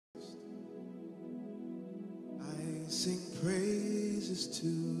Sing praises to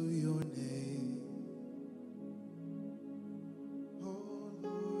your name, oh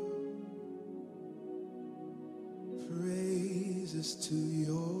Lord. Praises to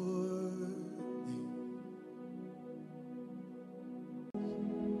your name.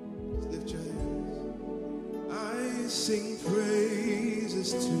 Just lift your hands. I sing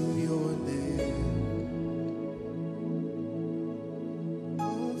praises to your name.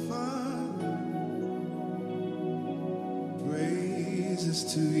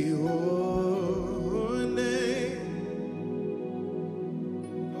 To your name,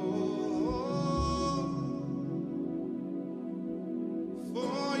 oh,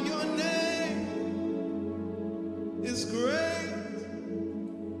 for your name is great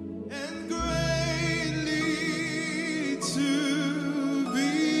and greatly to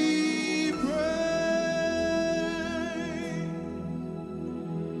be praised.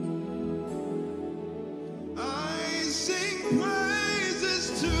 I sing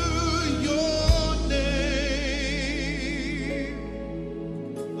praise to your name,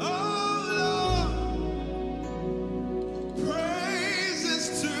 oh Lord.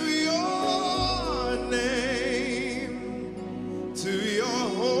 Praises to your name, to your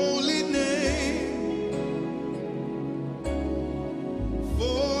holy name,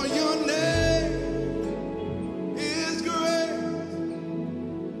 for your name is great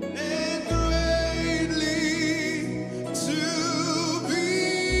and greatly to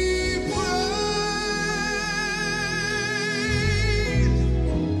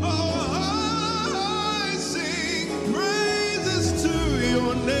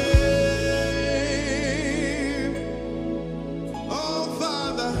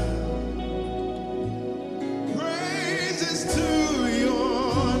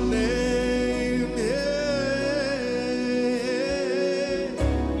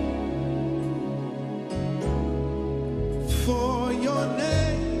for your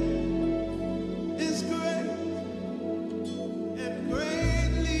name is great and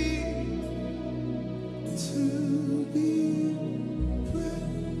greatly to be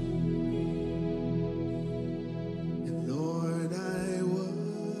praised. And Lord, I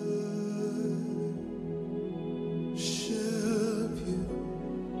worship you.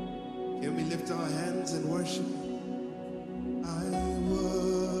 Can we lift our hands and worship? I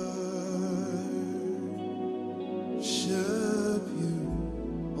worship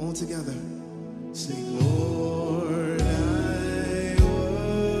you. All together. Sing, Lord, I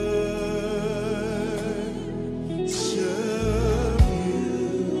worship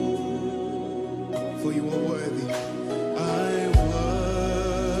you, for you are worthy. I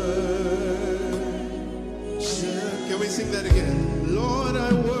worship. Can we sing that again? Lord,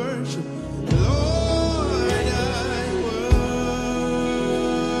 I worship. Lord, I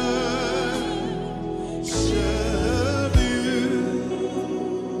worship you.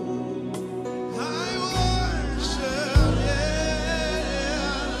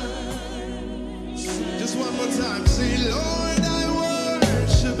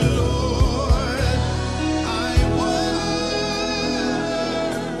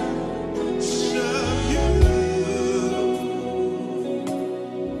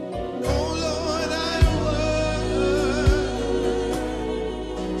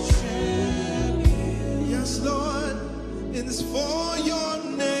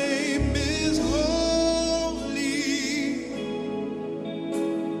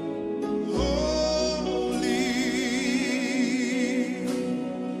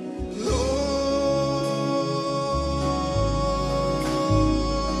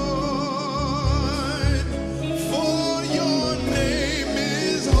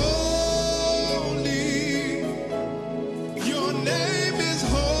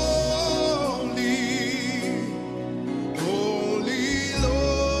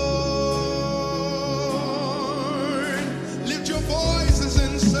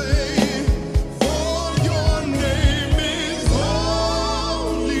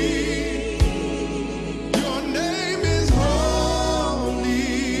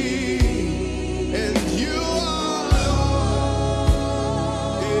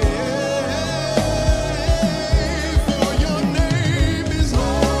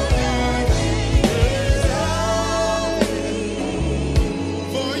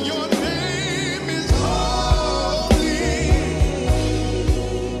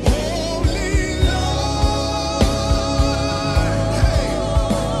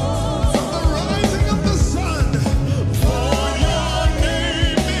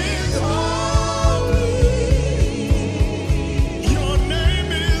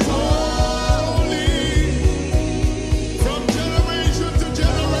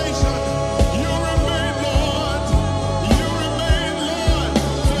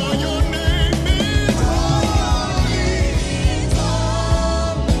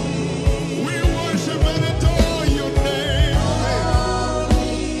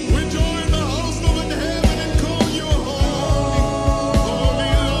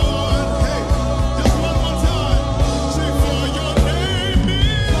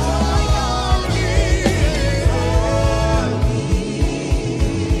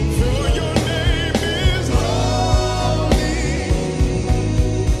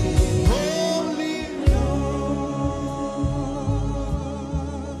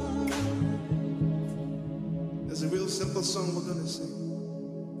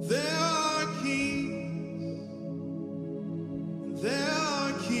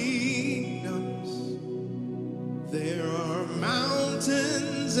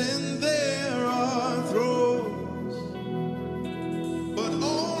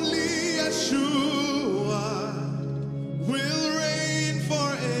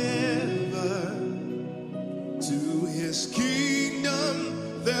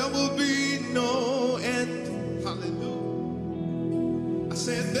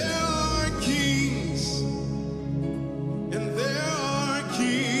 Said there are kings and there are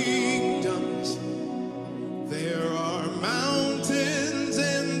kingdoms. There are mountains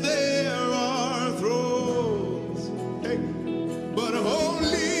and there are thrones. Hey, but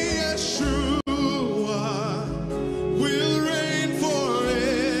only Yeshua will reign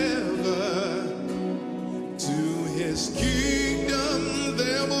forever. To his kingdom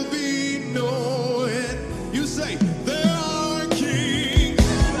there will be no end. You say there are kings.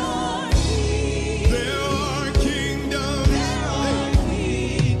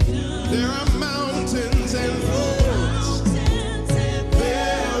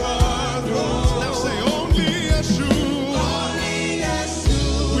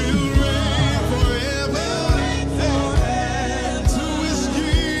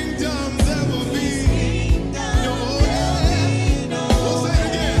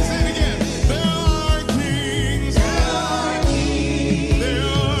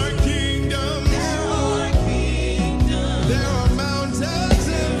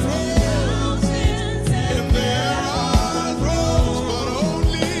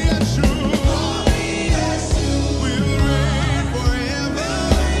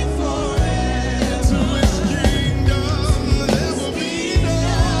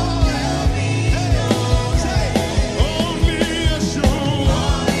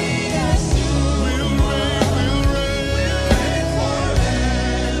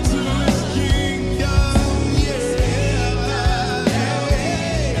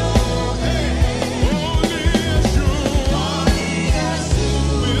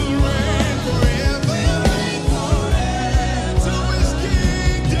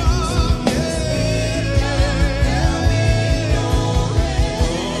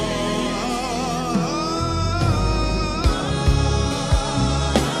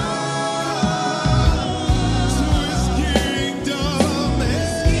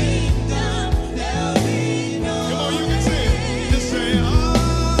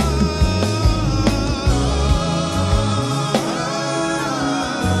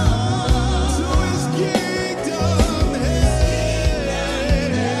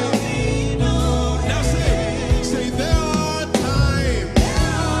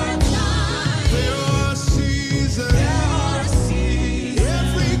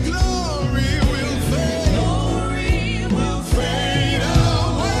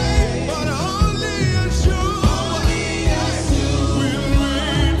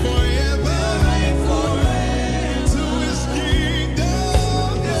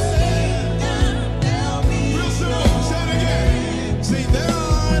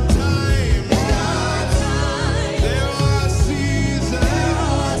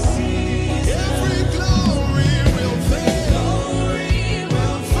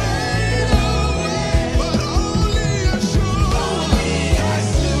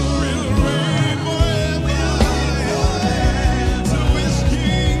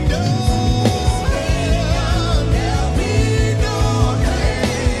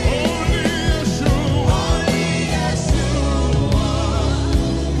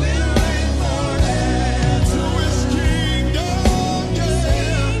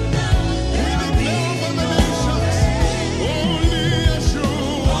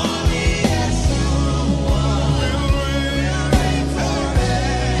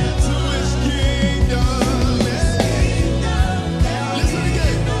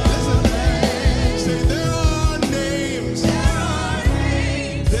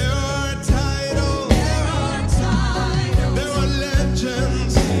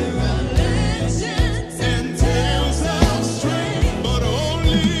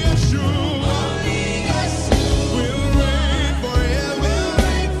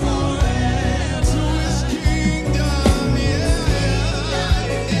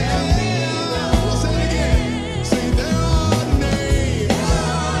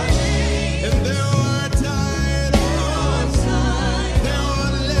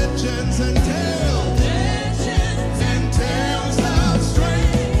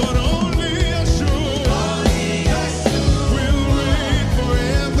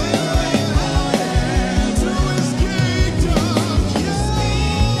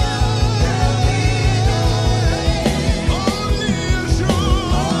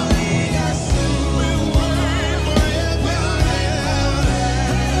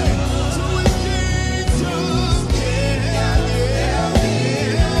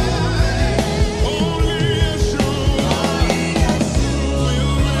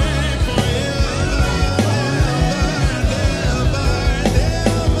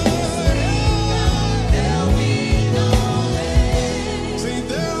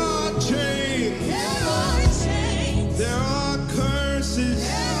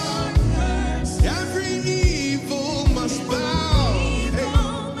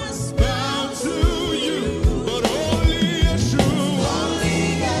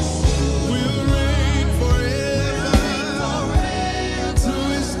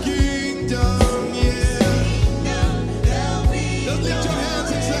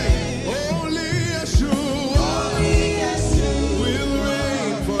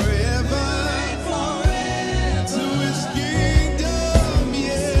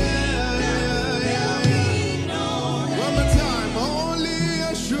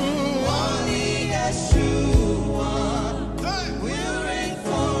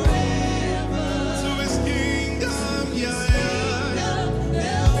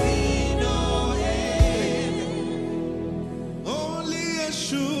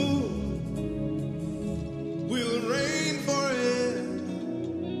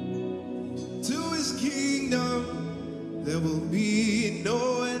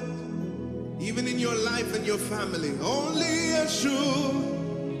 your life and your family. Only Yeshua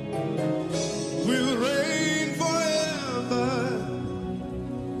will reign forever.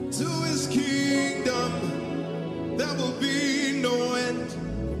 To his kingdom there will be no end.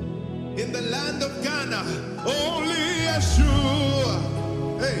 In the land of Ghana, only Yeshua,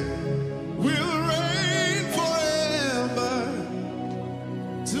 hey, will reign forever.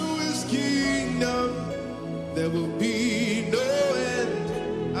 To his kingdom there will be no end.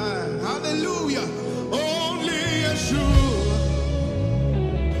 Hallelujah. Only Yeshua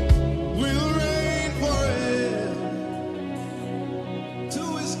will reign forever. To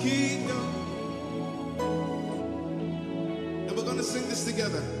his kingdom. And we're going to sing this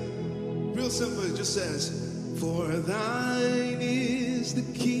together. Real simple, it just says, for thine is the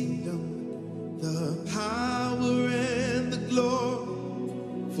kingdom, the power and the glory,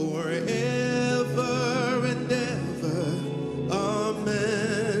 forever and ever.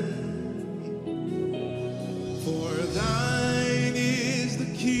 Amen. For thine is the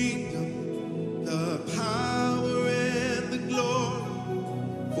kingdom, the power and the glory,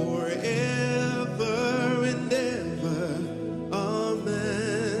 forever and ever.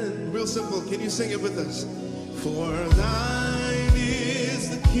 Amen. Real simple. Can you sing it with us? For thine is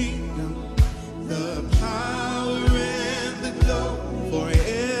the kingdom, the power and the glory,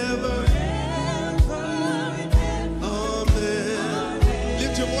 forever. Amen.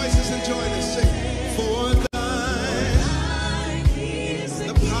 Lift your voices and join us. Sing. For thine is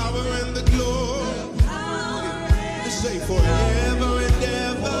the power and the glory. Just say forever and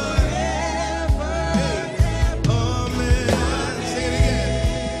ever.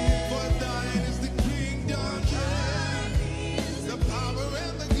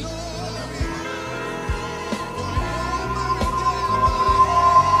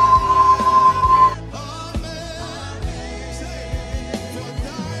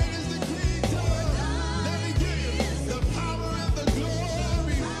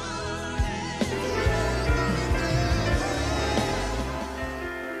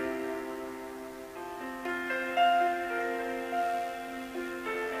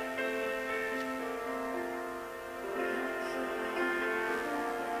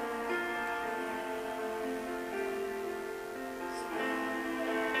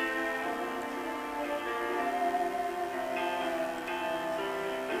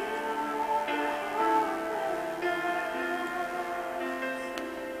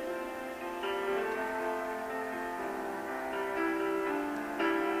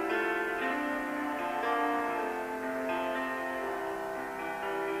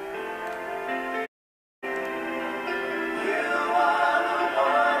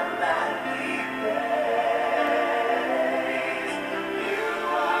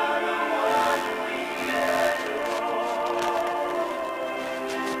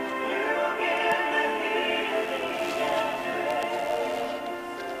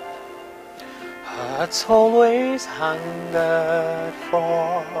 Hearts always hungered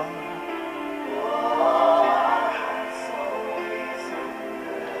for.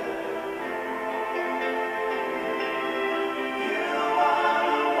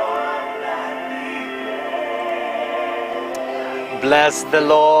 Bless the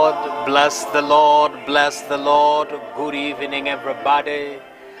Lord, bless the Lord, bless the Lord. Good evening, everybody.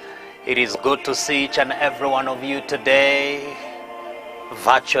 It is good to see each and every one of you today,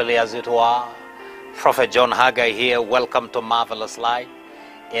 virtually as it were. Prophet John Haggai here. Welcome to Marvelous Light.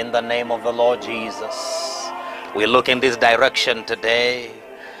 In the name of the Lord Jesus. We look in this direction today.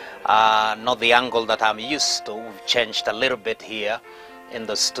 Not the angle that I'm used to. We've changed a little bit here in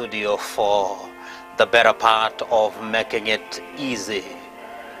the studio for the better part of making it easy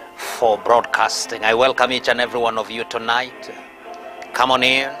for broadcasting. I welcome each and every one of you tonight. Come on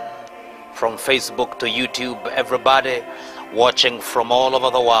in from Facebook to YouTube. Everybody watching from all over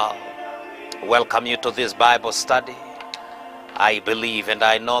the world. Welcome you to this Bible study. I believe and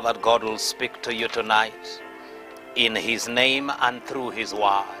I know that God will speak to you tonight in his name and through his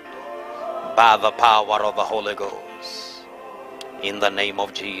word by the power of the Holy Ghost. In the name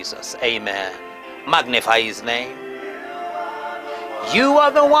of Jesus. Amen. Magnify his name. You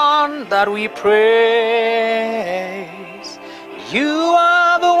are the one that we praise. You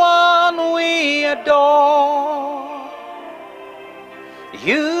are the one we adore.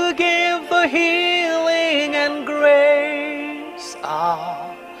 You give the healing and grace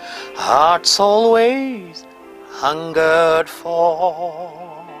our hearts always hungered for.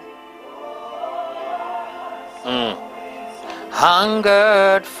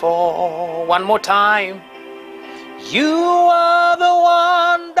 Hungered for. One more time. You are the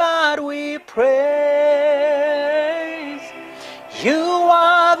one that we praise. You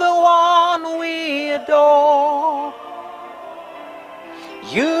are the one we we adore.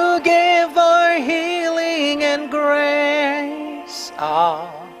 You give our healing and grace.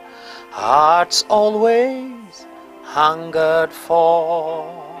 Our hearts always hungered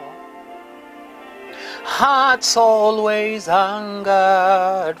for. Hearts always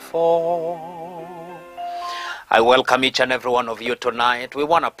hungered for. I welcome each and every one of you tonight. We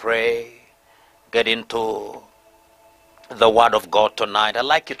want to pray, get into the Word of God tonight. I'd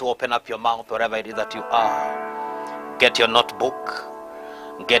like you to open up your mouth wherever it is that you are. Get your notebook,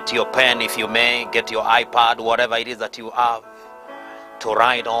 get your pen if you may, get your iPad, whatever it is that you have to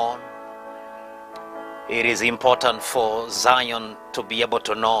write on. It is important for Zion to be able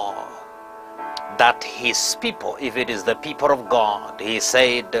to know that his people, if it is the people of God, he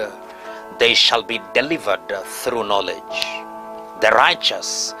said, they shall be delivered through knowledge. The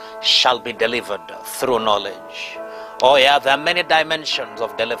righteous shall be delivered through knowledge. Oh yeah, there are many dimensions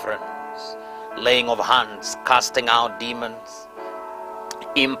of deliverance. Laying of hands, casting out demons,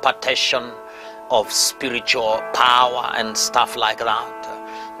 impartation of spiritual power and stuff like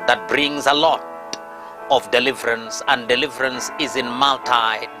that. That brings a lot of deliverance, and deliverance is in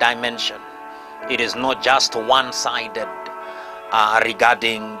multi-dimension. It is not just one-sided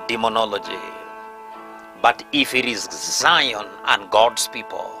regarding demonology. But if it is Zion and God's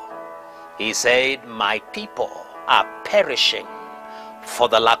people, he said, my people are perishing for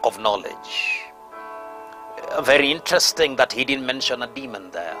the lack of knowledge. Very interesting that he didn't mention a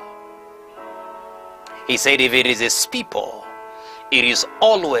demon there. He said if it is his people, it is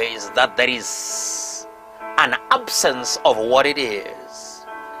always that there is an absence of what it is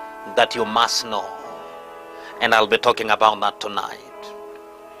that you must know. And I'll be talking about that tonight.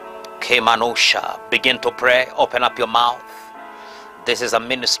 Kemanusha, begin to pray, open up your mouth. This is a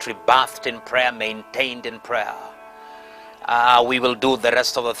ministry bathed in prayer, maintained in prayer. We will do the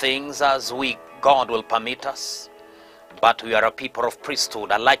rest of the things as God will permit us. But we are a people of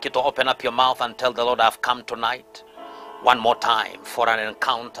priesthood. I'd like you to open up your mouth and tell the Lord, I've come tonight one more time for an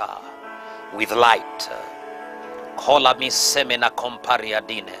encounter with light. Kola mi semena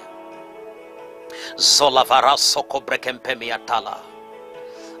compariadine. Zola varaso cobrekempemi atala.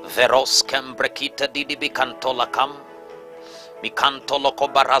 Veros kembrekita didi bicantola cam. Micantolo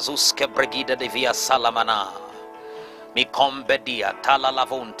cobarazus kebregida de via salamana. Micombedia tala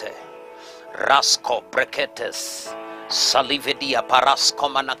lavunte. Rasco breketes. Salivedia parasco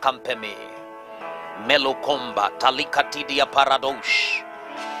manacampemi. Melucomba talicatidia paradosh.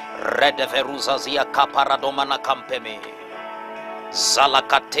 Redeveruzazia caparadomana campemi.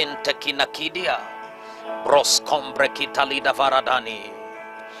 Zalakatente kinakidia. Broscombre kitalida varadani.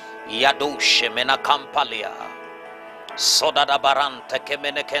 Yadushe menacampalia. Sodada barante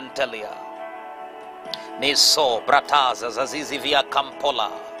kemenekentelia. Niso brataza zazizi via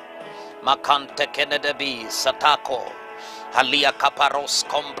campola. Makante kenedebi satako. Halia kaparos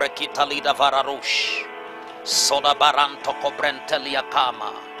combre kitalida vararush. Soda baranto cobrentelia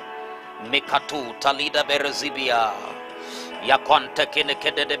kama. Mikatu talida berezibia. Yakwante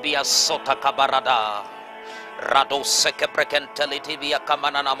kinekedebia sota kabarada. Rado seke prekenteliti via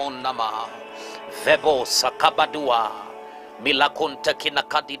kamanana munama. Vebo sakabadua. Milakunte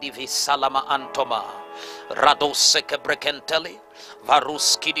kinakadidivi salama antoma. Rado seke brekenteli.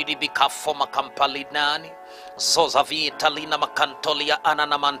 Varuski didibika foma kampalinani. Zozavi talina makantolia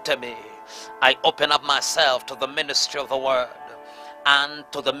ananamanteme. I open up myself to the ministry of the word and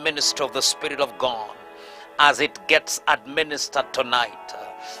to the ministry of the Spirit of God as it gets administered tonight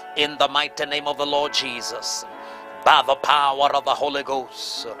in the mighty name of the Lord Jesus, by the power of the Holy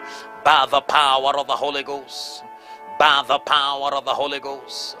Ghost, by the power of the Holy Ghost, by the power of the Holy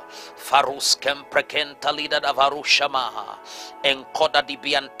Ghost. Farus kemprekenta lida da varushama enkoda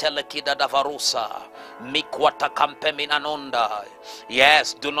dibiantelekida da varusa mikwata kampeminanonda.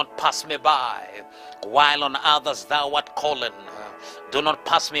 Yes, do not pass me by while on others thou art calling. Do not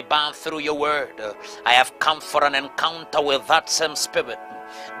pass me by through your word. I have come for an encounter with that same Spirit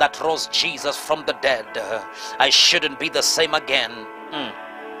that rose Jesus from the dead. I shouldn't be the same again.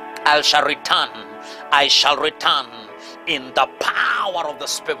 I shall return in the power of the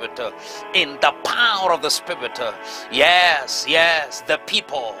Spirit, in the power of the Spirit. Yes, the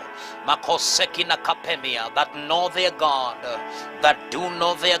people Makoseki na kapemia that know their God, that do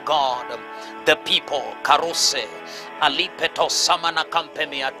know their God, the people karose alipeto samana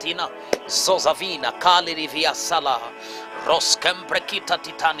kampemia tina zozavina kali via sala roskembrekita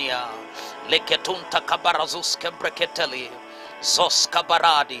titania leketunta kabarazuske breketeli zoska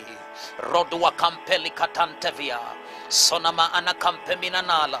baradi rodua kampeli katantevia sonama anakampemina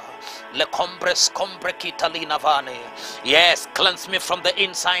nala le combres combrekita linavane. Yes, cleanse me from the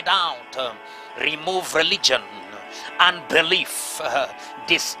inside out. remove religion, unbelief,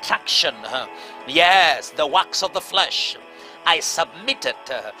 distraction, yes, the works of the flesh. I submit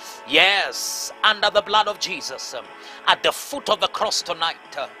it, yes, under the blood of Jesus, at the foot of the cross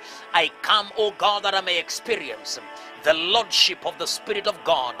tonight. I come, oh God, that I may experience the lordship of the Spirit of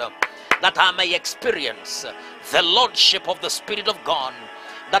God, that I may experience the lordship of the Spirit of God,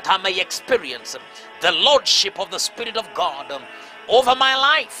 that I may experience the lordship of the Spirit of God over my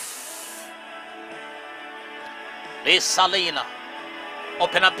life. Salina,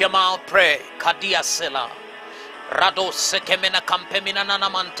 open up your mouth, pray. Kadia Sela, Rado Sekemena Campemina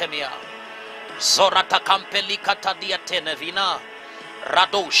Nanamantemia, Zorata Campelika Tadia Tenevina,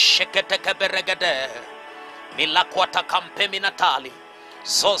 Rado Sheketeke Beregade, Milakwata Campeminatali,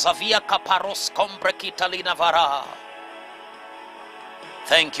 Zozavia Caparos Combrekitalina Vara.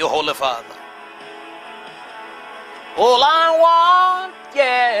 Thank you, Holy Father. All I want,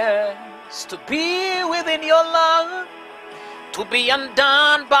 yes, to be within your love, to be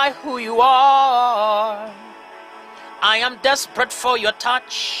undone by who you are. I am desperate for your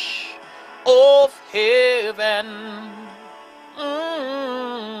touch of heaven.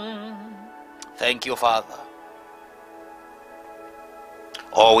 Thank you, Father.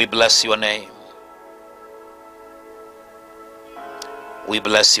 Oh, we bless your name. We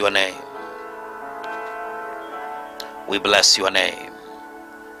bless your name. We bless your name.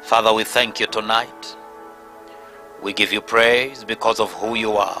 Father, we thank you tonight. We give you praise because of who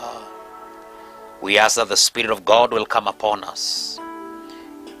you are. We ask that the Spirit of God will come upon us.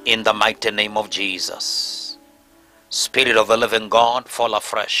 In the mighty name of Jesus. Spirit of the living God, fall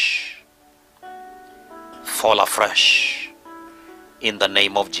afresh. Fall afresh. In the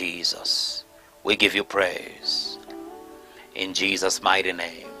name of Jesus. We give you praise. In Jesus' mighty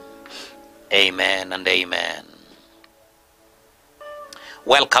name. Amen and amen.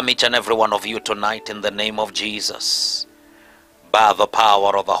 Welcome each and every one of you tonight in the name of Jesus, by the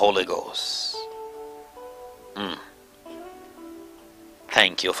power of the Holy Ghost.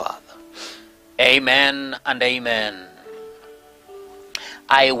 Thank you, Father. Amen and amen.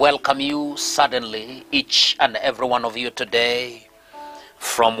 I welcome you suddenly, each and every one of you today,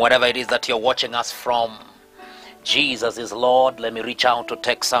 from wherever it is that you're watching us from. Jesus is Lord. Let me reach out to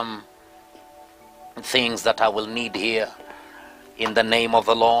take some things that I will need here. In the name of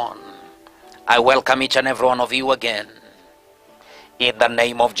the Lord, I welcome each and every one of you again. In the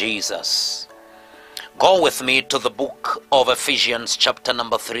name of Jesus. Go with me to the book of Ephesians chapter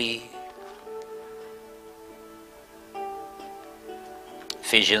number 3.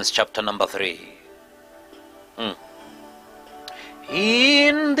 Ephesians chapter number 3.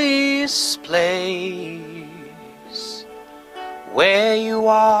 In this place where you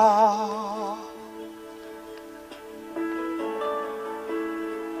are,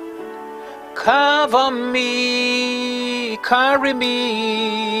 cover me, carry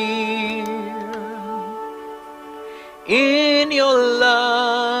me in your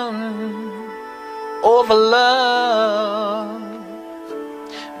love, over love.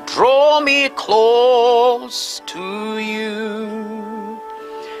 Draw me close to you.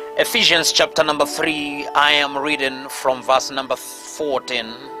 Ephesians chapter number 3, I am reading from verse number 14.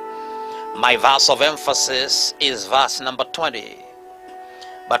 My verse of emphasis is verse number 20.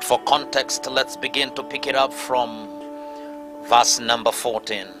 But for context, let's begin to pick it up from verse number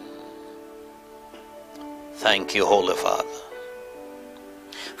 14. Thank you, Holy Father.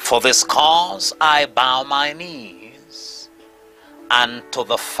 For this cause I bow my knees unto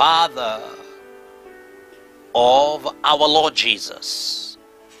the Father of our Lord Jesus,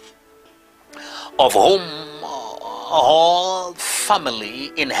 of whom all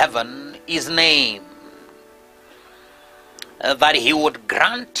family in heaven is named, that he would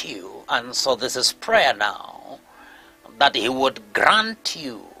grant you, and so this is prayer now, that he would grant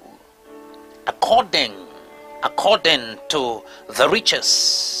you according to the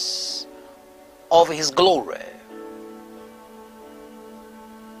riches of his glory,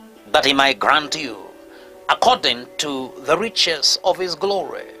 that he might grant you according to the riches of his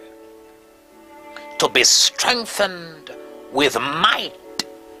glory, to be strengthened with might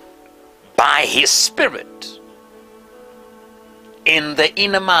by his Spirit in the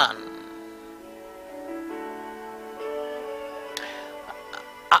inner man.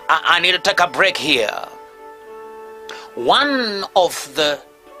 I need to take a break here. One of the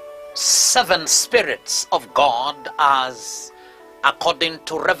 7 spirits of God, as according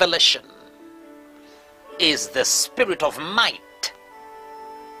to Revelation, is the spirit of might,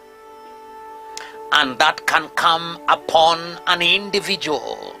 and that can come upon an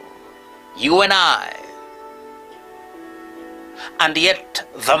individual, you and I. And yet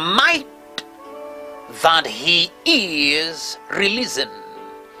the might that he is releasing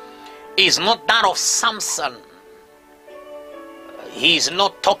is not that of Samson. He's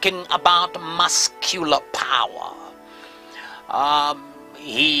not talking about muscular power.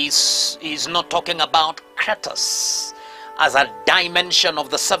 He's not talking about Kratos as a dimension of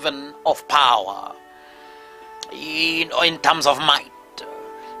the seven of power. In terms of might,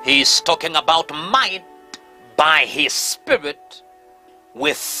 he's talking about might by his spirit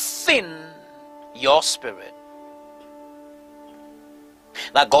within your spirit.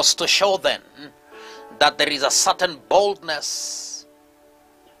 That goes to show then that there is a certain boldness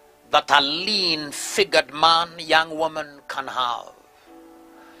that a lean-figured man, young woman can have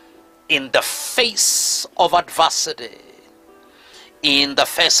in the face of adversity, in the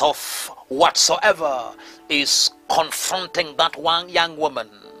face of whatsoever is confronting that one young woman.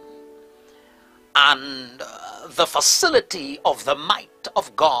 And the facility of the might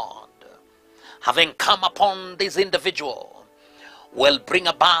of God having come upon this individual will bring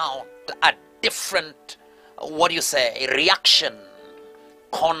about a different, reaction,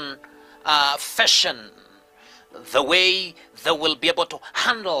 confession. The way they will be able to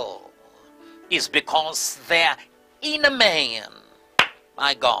handle is because their inner man,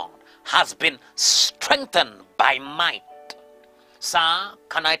 my God, has been strengthened by might. Sir,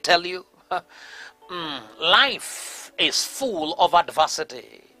 can I tell you, life is full of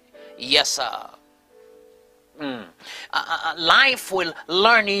adversity. Yes, sir. Life will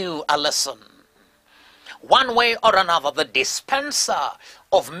learn you a lesson. One way or another, the dispenser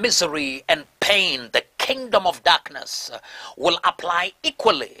of misery and pain, the kingdom of darkness, will apply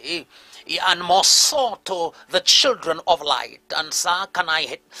equally and more so to the children of light. And sir, can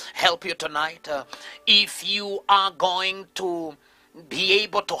I help you tonight? If you are going to be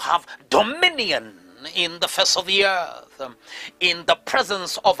able to have dominion in the face of the earth, in the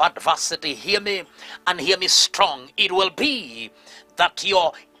presence of adversity, hear me and hear me strong, it will be that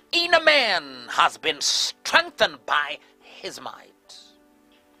your inner man has been strengthened by his might.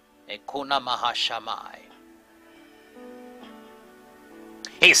 Ekuna mahashamai.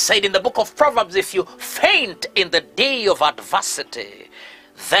 He said in the book of Proverbs, if you faint in the day of adversity,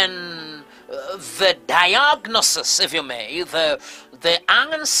 then the diagnosis, if you may, the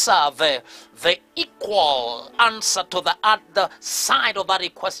answer, the equal answer to the other side of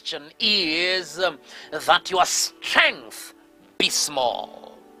that question is that your strength be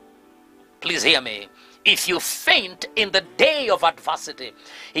small. Please hear me. If you faint in the day of adversity,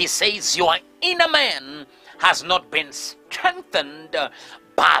 he says your inner man has not been strengthened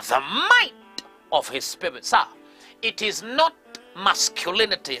by the might of his spirit. Sir, it is not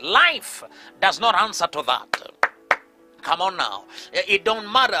masculinity. Life does not answer to that. Come on now. It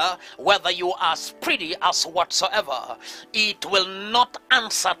don't matter whether you are as pretty as whatsoever. It will not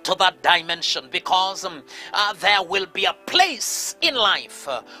answer to that dimension, because there will be a place in life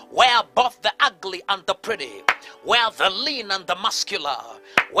where both the ugly and the pretty, where the lean and the muscular,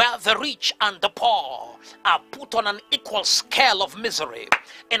 where the rich and the poor are put on an equal scale of misery,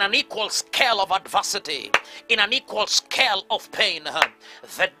 in an equal scale of adversity, in an equal scale of pain.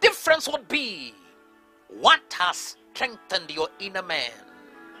 The difference would be what has strengthened your inner man.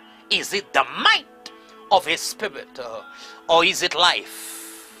 Is it the might of his spirit, or is it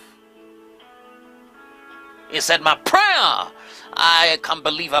life? He said, my prayer, I can't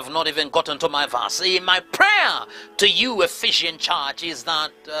believe I've not even gotten to my verse. My prayer to you, Ephesian church, is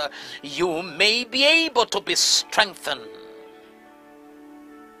that you may be able to be strengthened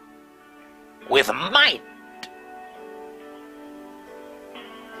with might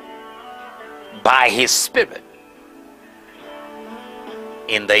by his spirit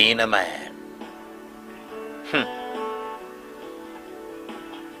in the inner man.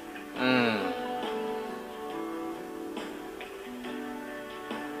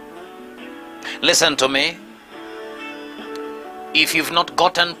 Listen to me. If you've not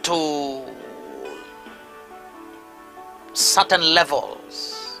gotten to certain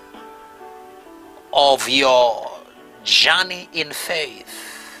levels of your journey in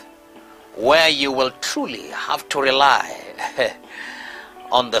faith, where you will truly have to rely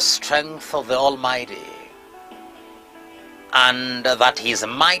on the strength of the Almighty, and that his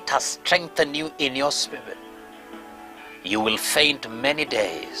might has strengthened you in your spirit, you will faint many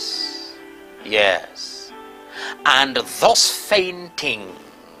days. Yes. And those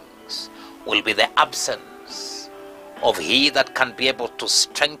faintings will be the absence of he that can be able to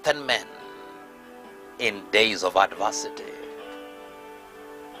strengthen men in days of adversity.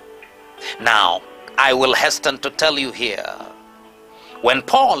 Now, I will hasten to tell you here, when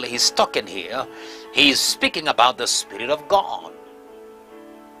Paul is talking here, he is speaking about the Spirit of God.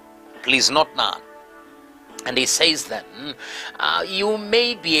 Please note that. And he says then, you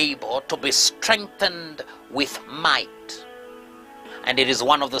may be able to be strengthened with might. And it is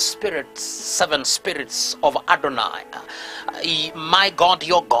one of the spirits, 7 spirits of Adonai. My God,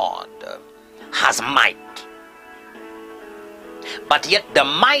 your God, has might. But yet the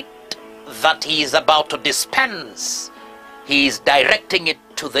might that he is about to dispense, he is directing it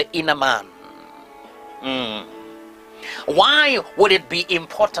to the inner man. Why would it be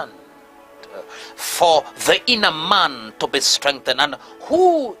important for the inner man to be strengthened? And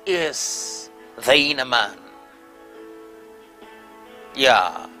who is the inner man?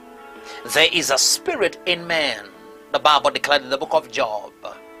 Yeah, there is a spirit in man. The Bible declared in the book of Job,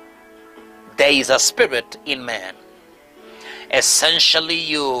 there is a spirit in man. Essentially,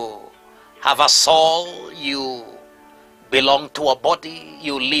 you have a soul, you belong to a body,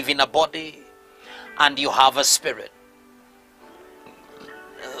 you live in a body, and you have a spirit.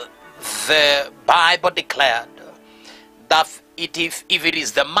 The Bible declared that if it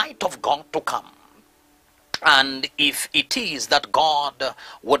is the might of God to come, and if it is that God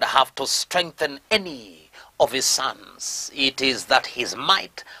would have to strengthen any of his sons, it is that his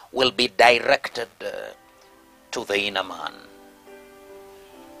might will be directed to the inner man.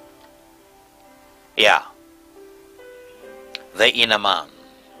 Yeah, the inner man.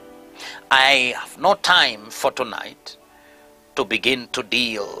 I have no time for tonight to begin to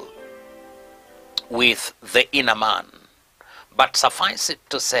deal with the inner man, but suffice it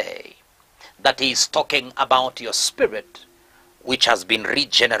to say that he is talking about your spirit, which has been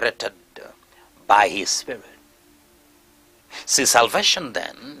regenerated by his spirit. See, salvation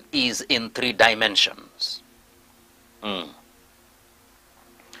then is in 3 dimensions.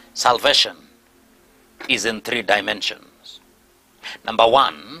 Salvation is in 3 dimensions. Number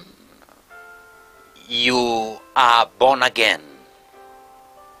 1, you are born again.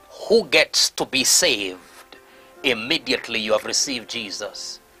 Who gets to be saved immediately you have received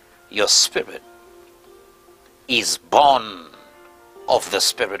Jesus? Your spirit is born of the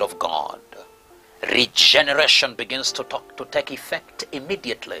Spirit of God. Regeneration begins to take effect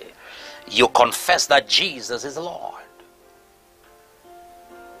immediately. You confess that Jesus is Lord.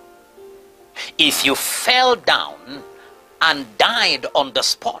 If you fell down and died on the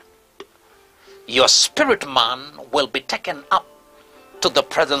spot, your spirit man will be taken up to the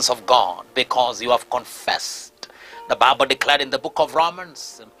presence of God because you have confessed. The Bible declared in the book of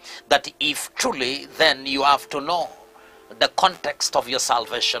Romans that if truly, then you have to know the context of your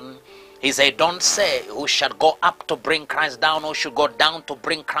salvation. He said, don't say who shall go up to bring Christ down, or should go down to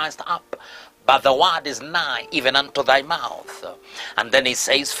bring Christ up, but the word is nigh, even unto thy mouth. And then he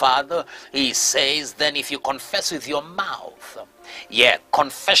says, Father, he says, then if you confess with your mouth,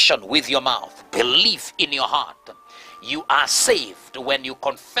 confession with your mouth, believe in your heart, you are saved. When you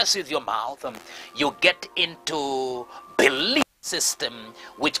confess with your mouth, you get into belief system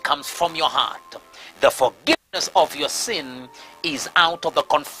which comes from your heart. The forgiveness of your sin is out of the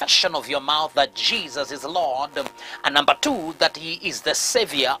confession of your mouth that Jesus is Lord, and number 2, that he is the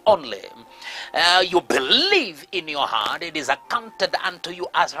Savior only. You believe in your heart, it is accounted unto you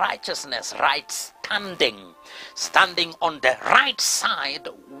as righteousness, right standing on the right side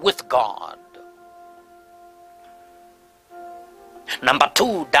with God. Number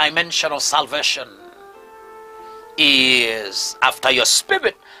 2 dimension of salvation is after your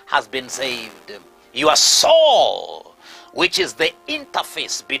spirit has been saved, your soul, which is the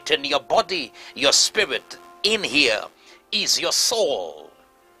interface between your body, your spirit. In here is your soul.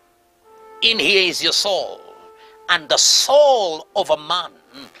 In here is your soul. And the soul of a man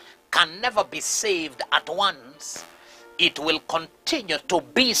can never be saved at once. It will continue to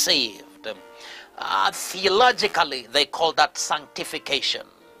be saved. Theologically, they call that sanctification.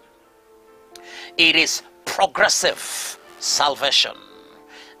 It is progressive salvation.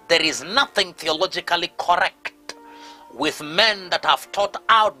 There is nothing theologically correct with men that have taught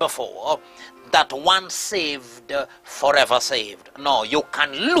out before that once saved, forever saved. No, you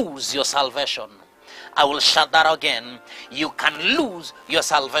can lose your salvation. I will shout that again. You can lose your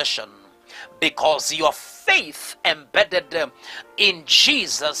salvation because your faith embedded in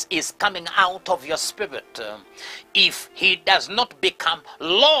Jesus is coming out of your spirit. If he does not become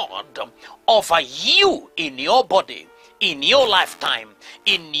Lord over you in your body, in your lifetime,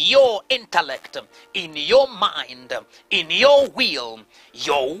 in your intellect, in your mind, in your will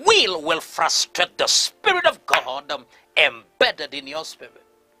will frustrate the Spirit of God embedded in your spirit.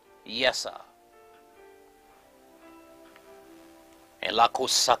 Yes, sir.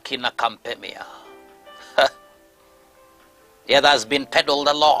 Elakusakina kampemia. It has been peddled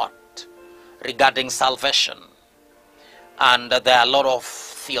a lot regarding salvation, and there are a lot of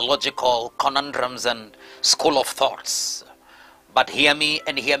theological conundrums and school of thoughts. But hear me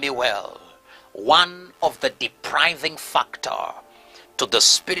and hear me well. One of the depriving factor to the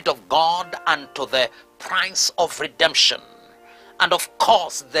Spirit of God and to the price of redemption, and of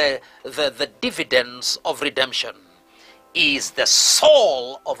course the dividends of redemption, is the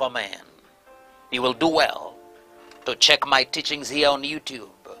soul of a man. You will do well to check my teachings here on YouTube,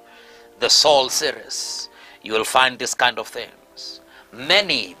 the Soul series. You will find this kind of things.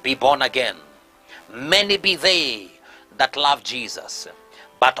 Many be born again. Many be they that love Jesus.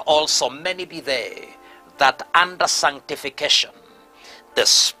 But also many be they that under sanctification, the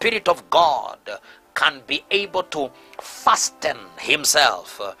Spirit of God can be able to fasten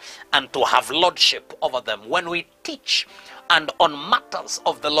himself and to have lordship over them. When we teach and on matters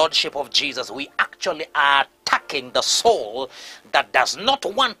of the lordship of Jesus, we actually are attacking the soul that does not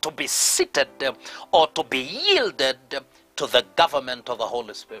want to be seated or to be yielded to the government of the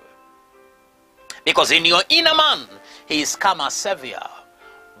Holy Spirit. Because in your inner man, he is come as Savior.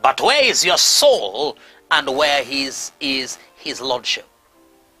 But where is your soul, and where is his lordship?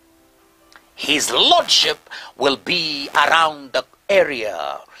 His lordship will be around the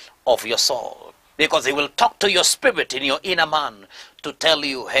area of your soul, because he will talk to your spirit in your inner man to tell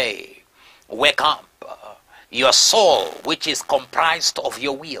you, hey, wake up. Your soul, which is comprised of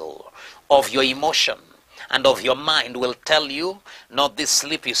your will, of your emotion, and of your mind, will tell you, no, this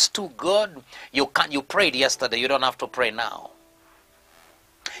sleep is too good. You prayed yesterday, you don't have to pray now.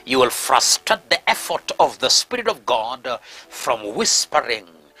 You will frustrate the effort of the Spirit of God from whispering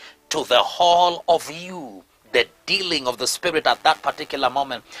to the whole of you, the dealing of the Spirit at that particular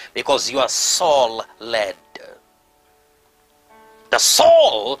moment, because you are soul led. The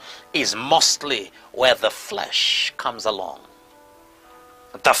soul is mostly where the flesh comes along.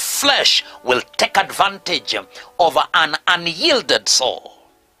 The flesh will take advantage of an unyielded soul.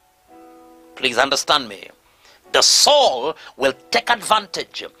 Please understand me. The soul will take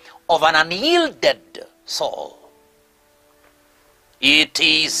advantage of an unyielded soul. It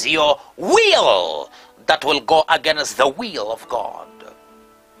is your will that will go against the will of God.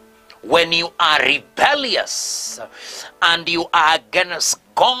 When you are rebellious and you are against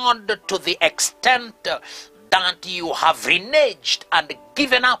God to the extent that you have reneged and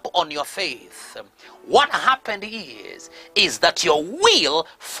given up on your faith, what happened is that your will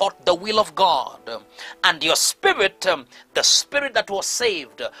fought the will of God, and your spirit, the spirit that was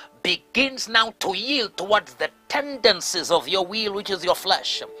saved, begins now to yield towards the tendencies of your will, which is your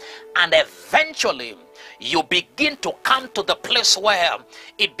flesh. And eventually you begin to come to the place where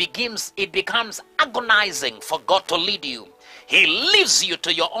it becomes agonizing for God to lead you. He leaves you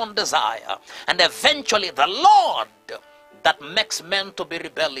to your own desire, and eventually the Lord that makes men to be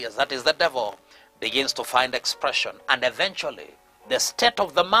rebellious, that is the devil, begins to find expression. And eventually the state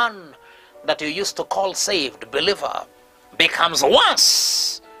of the man that you used to call saved believer becomes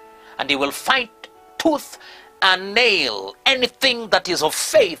worse, and he will fight tooth and nail anything that is of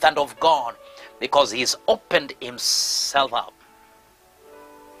faith and of God, because he's opened himself up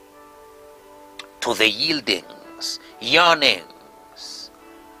to the yieldings, yearnings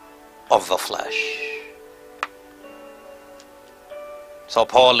of the flesh. So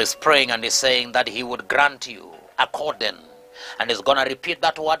Paul is praying and he's saying that he would grant you according, and he's going to repeat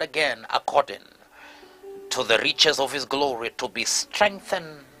that word again, according to the riches of his glory, to be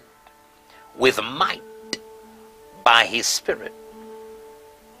strengthened with might by his Spirit.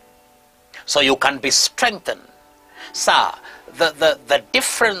 So you can be strengthened. Sir, the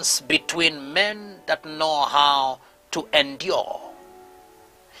difference between men that know how to endure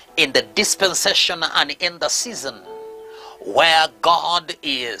in the dispensation and in the season where God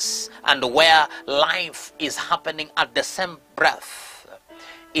is and where life is happening at the same breath,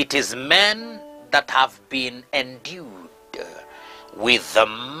 it is men that have been endued with the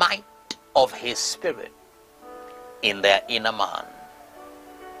might of his Spirit in their inner man.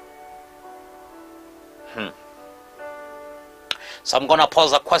 So I'm going to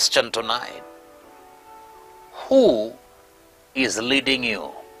pose a question tonight. Who is leading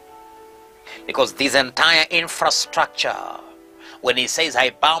you? Because this entire infrastructure, when he says,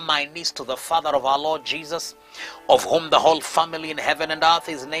 I bow my knees to the Father of our Lord Jesus, of whom the whole family in heaven and earth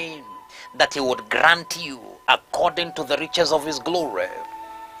is named, that he would grant you according to the riches of his glory,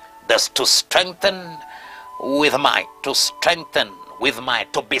 thus to strengthen with might, to strengthen with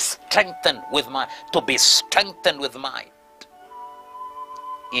might, to be strengthened with might, to be strengthened with might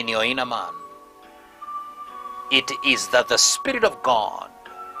in your inner man. It is that the Spirit of God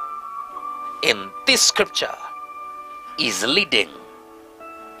in this scripture is leading,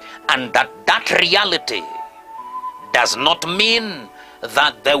 and that reality does not mean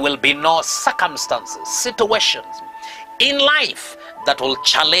that there will be no circumstances, situations in life that will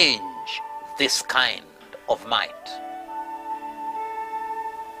challenge this kind of might.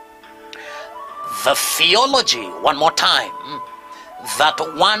 The theology, one more time, that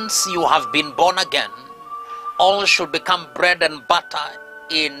once you have been born again, all should become bread and butter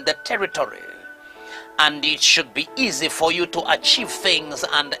in the territory, and it should be easy for you to achieve things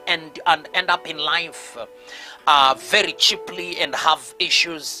and end up in life very cheaply and have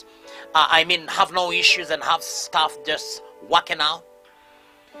issues. Have no issues and have stuff just working out.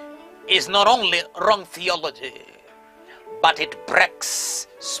 Is not only wrong theology, but it breaks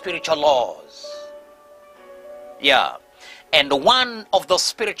spiritual laws. Yeah, and one of the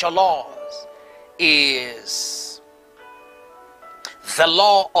spiritual laws is the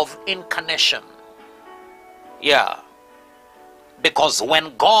law of incarnation. Yeah, because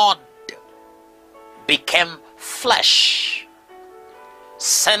when God became flesh,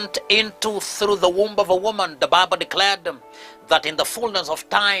 sent into through the womb of a woman, the Bible declared that in the fullness of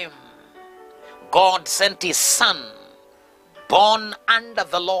time, God sent his son, born under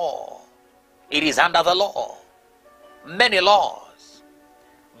the law. It is under the law, many laws,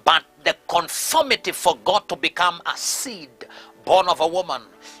 but the conformity for God to become a seed born of a woman,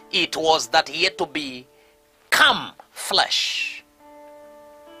 it was that he had to become flesh.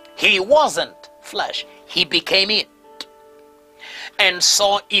 He wasn't flesh, he became it. And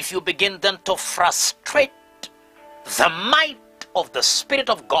so if you begin then to frustrate the might of the Spirit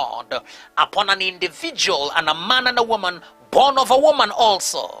of God upon an individual, and a man and a woman, born of a woman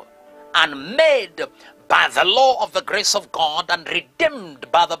also, and made by the law of the grace of God and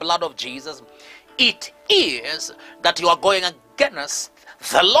redeemed by the blood of Jesus, it is that you are going against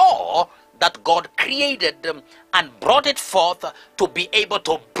the law that God created and brought it forth to be able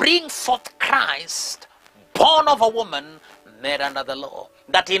to bring forth Christ, born of a woman, made under the law.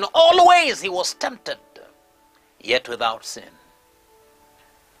 That in all ways he was tempted, yet without sin.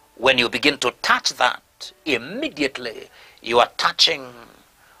 When you begin to touch that, immediately you are touching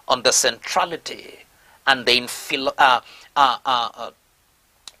on the centrality and the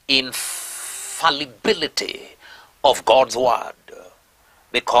infallibility of God's word.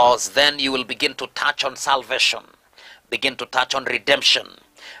 Because then you will begin to touch on salvation, begin to touch on redemption,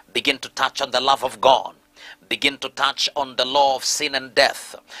 begin to touch on the love of God, begin to touch on the law of sin and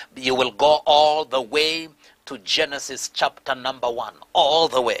death. You will go all the way to Genesis chapter number 1, all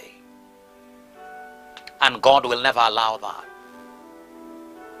the way. And God will never allow that.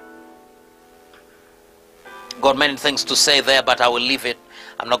 Got many things to say there, but I will leave it.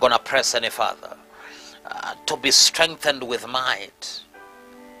 I'm not going to press any further. To be strengthened with might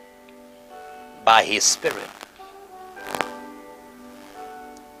by his Spirit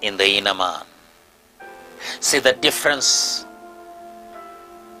in the inner man. See the difference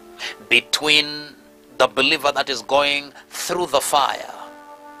between the believer that is going through the fire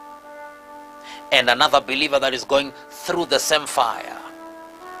and another believer that is going through the same fire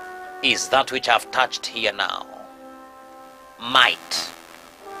is that which I've touched here now. Might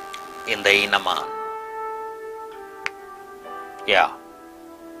in the inner man. Yeah.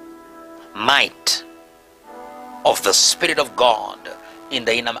 Might of the Spirit of God in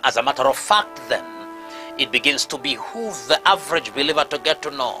the inner man. As a matter of fact then, it begins to behoove the average believer to get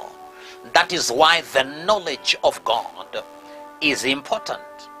to know. That is why the knowledge of God is important.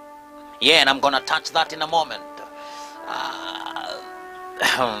 Yeah, and I'm going to touch that in a moment.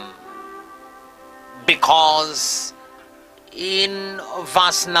 Because in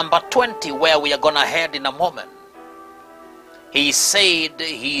verse number 20, where we are going to head in a moment, he said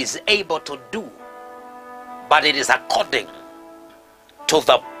he is able to do, but it is according to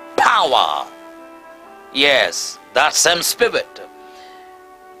the power. Yes, that same Spirit.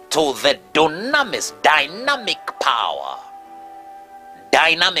 To the dunamis, dynamic power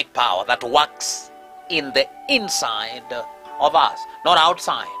that works in the inside of us, not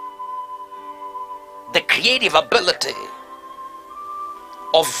outside. The creative ability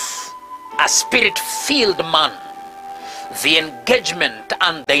of a Spirit-filled man, the engagement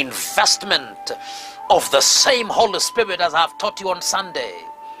and the investment of the same Holy Spirit, as I've taught you on Sunday,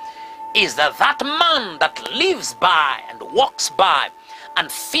 is that man that lives by and walks by and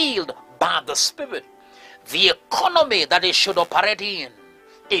filled by the Spirit, the economy that he should operate in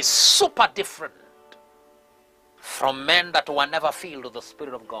is super different from men that were never filled with the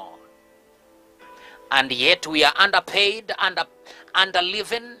Spirit of God. And yet we are underpaid, under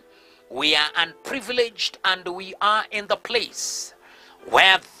living, we are unprivileged, and we are in the place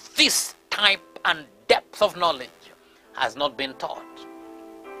where this type and depth of knowledge has not been taught.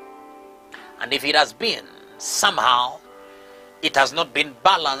 And if it has been, somehow it has not been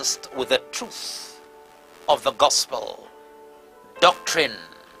balanced with the truth of the gospel. Doctrine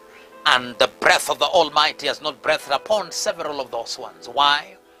and the breath of the Almighty has not breathed upon several of those ones.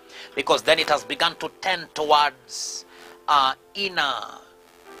 Why? Because then it has begun to tend towards inner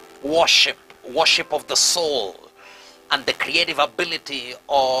worship, worship of the soul, and the creative ability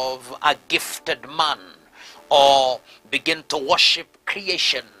of a gifted man, or begin to worship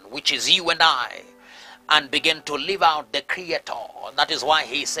creation, which is you and I, and begin to live out the Creator. That is why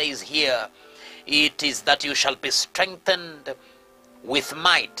he says here, it is that you shall be strengthened with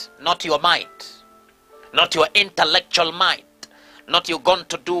might, not your might, not your intellectual might, not you're going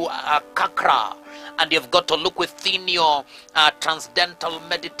to do a kakra and you've got to look within your transcendental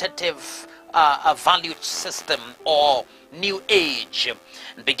meditative value system or new age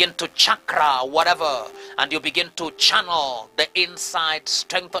and begin to chakra whatever, and you begin to channel the inside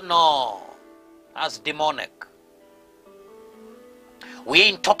strength. No, that's demonic. We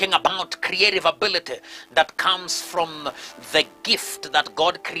ain't talking about creative ability that comes from the gift that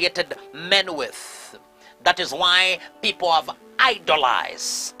God created men with. That is why people have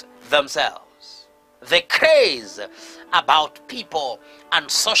idolized themselves. The craze about people and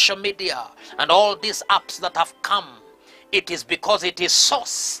social media and all these apps that have come, it is because it is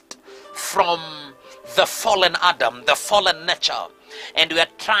sourced from the fallen Adam, the fallen nature. And we are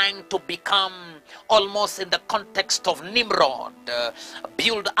trying to become, almost in the context of Nimrod,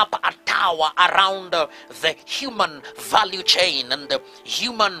 build up a tower around the human value chain and the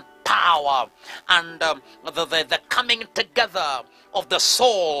human power and the coming together of the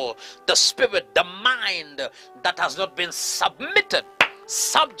soul, the spirit, the mind that has not been submitted,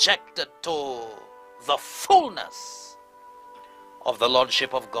 subjected to the fullness of the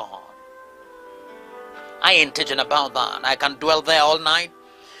Lordship of God. I ain't teaching about that. I can dwell there all night,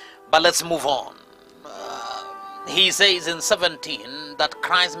 but let's move on. He says in 17 that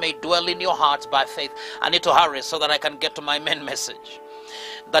Christ may dwell in your hearts by faith. I need to hurry so that I can get to my main message.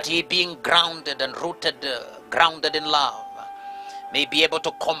 That ye being grounded and rooted, grounded in love, may be able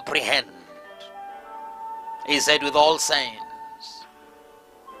to comprehend. He said with all saints,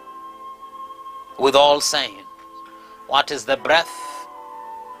 with all saints, what is the breadth,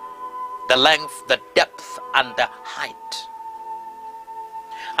 the length, the depth, and the height,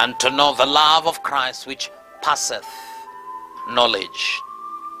 and to know the love of Christ which passeth knowledge.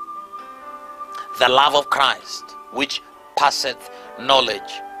 The love of Christ which passeth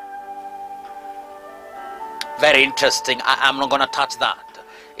knowledge. Very interesting. I'm not going to touch that.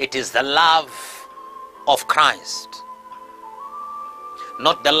 It is the love of Christ,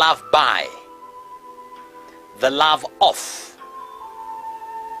 not the love by, the love of.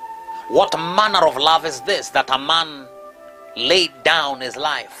 What manner of love is this, that a man laid down his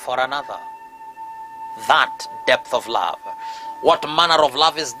life for another? That depth of love. What manner of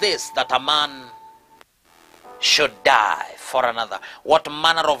love is this, that a man should die for another? What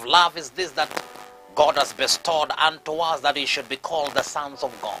manner of love is this that God has bestowed unto us, that he should be called the sons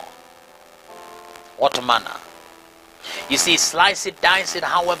of God? What manner? You see, slice it, dice it,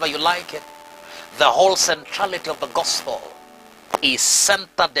 however you like it. The whole centrality of the gospel is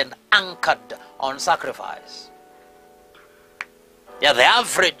centered and anchored on sacrifice. Yeah, the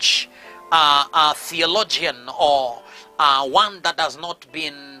average theologian or one that has not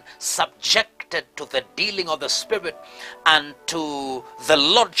been subjected to the dealing of the Spirit and to the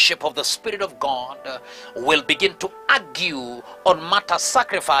Lordship of the Spirit of God will begin to argue on matter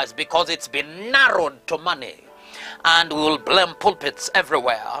sacrifice because it's been narrowed to money. And we will blame pulpits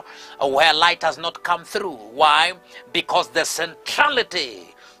everywhere where light has not come through. Why? Because the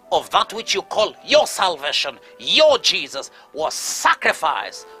centrality of that which you call your salvation, your Jesus, was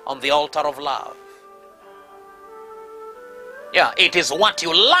sacrificed on the altar of love. Yeah, it is what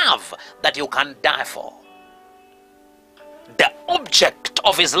you love that you can die for. The object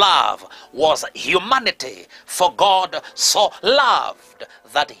of his love was humanity, for God so loved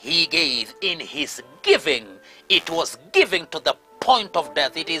that he gave. In his giving, it was giving to the point of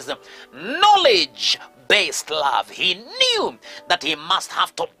death. It is knowledge-based love. He knew that he must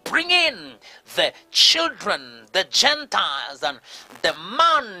have to bring in the children, the Gentiles, and the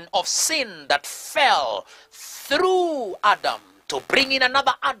man of sin that fell through Adam, to bring in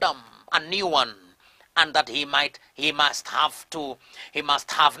another Adam, a new one, and that he must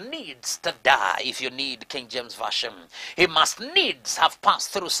have needs to die. If you need King James Version, he must needs have passed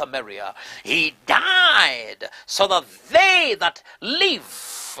through Samaria. He died so that they that live,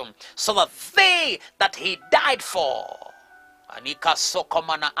 so that they that he died for, Anika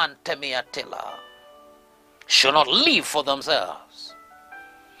Sokomana Antemiatila, should not live for themselves.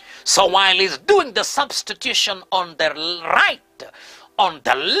 So while he's doing the substitution on the right, on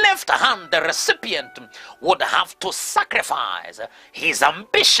the left hand, the recipient would have to sacrifice his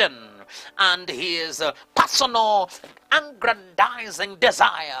ambition and his personal aggrandizing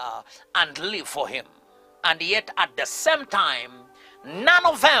desire and live for him. And yet at the same time, none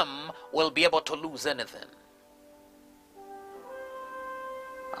of them will be able to lose anything.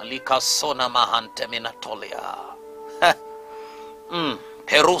 Alika sona mahante minatolia.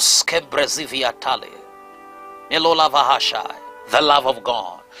 Peruske brezivia tali. Melola vahashai. The love of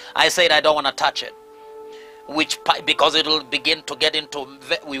God. I said I don't want to touch it. Because it will begin to get into,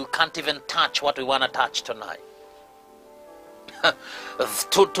 we can't even touch what we want to touch tonight.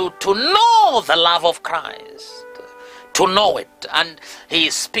 to know the love of Christ, to know it. And he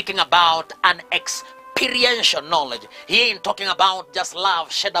is speaking about an experiential knowledge. He ain't talking about just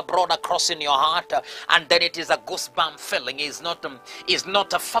love shed abroad across in your heart and then it is a goosebump feeling. It's not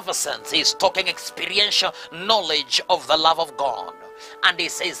a fervor sense. He's talking experiential knowledge of the love of God. And he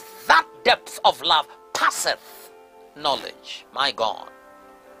says that depth of love passeth knowledge. My God.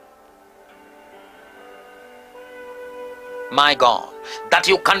 My God. That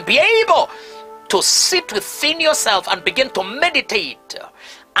you can be able to sit within yourself and begin to meditate,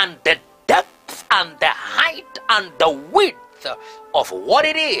 and the depth and the height and the width of what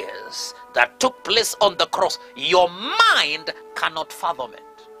it is that took place on the cross, your mind cannot fathom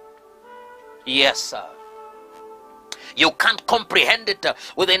it. Yes, sir. You can't comprehend it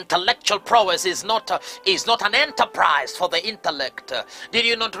with intellectual prowess. Is not an enterprise for the intellect. Did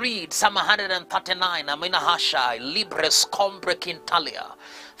you not read Psalm 139? Amina Hashai, Libres Combre Quintalia,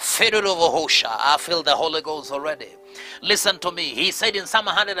 Fedorovosha. I feel the Holy Ghost already. Listen to me. He said in Psalm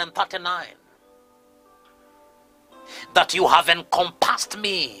 139 that you have encompassed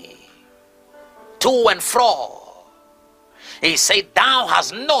me to and fro. He said, thou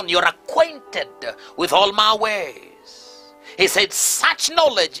hast known, you're acquainted with all my ways. He said, such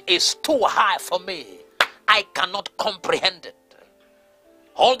knowledge is too high for me. I cannot comprehend it.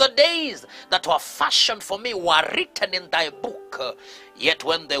 All the days that were fashioned for me were written in thy book, yet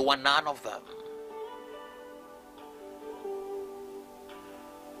when there were none of them.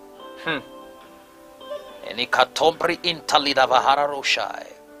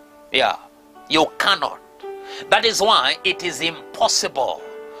 Yeah, you cannot. That is why it is impossible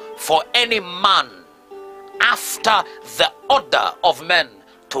for any man after the order of men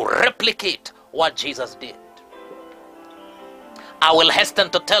to replicate what Jesus did. I will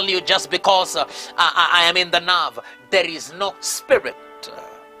hasten to tell you, just because I am in the nerve, there is no spirit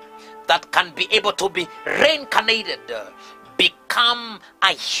that can be able to be reincarnated, become a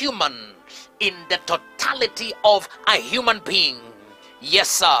human in the totality of a human being. Yes,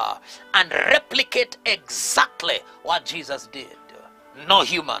 sir. And replicate exactly what Jesus did. No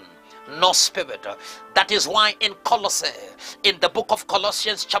human, no spirit. That is why in Colossae, in the book of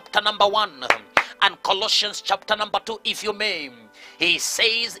Colossians chapter number 1 and Colossians chapter number 2, if you may, he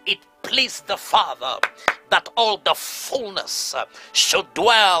says it pleased the Father that all the fullness should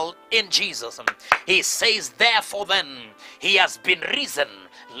dwell in Jesus. He says, therefore then, he has been risen,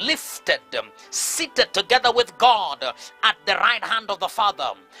 lifted, seated together with God at the right hand of the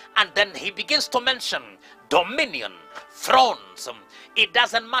Father. And then he begins to mention dominion, thrones. It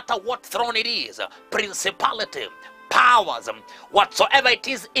doesn't matter what throne it is, principality, powers, whatsoever it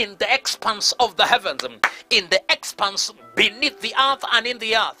is in the expanse of the heavens, in the expanse beneath the earth and in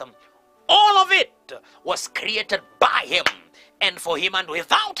the earth. All of it was created by him and for him, and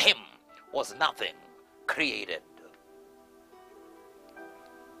without him was nothing created.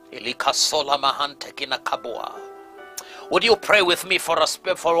 Would you pray with me for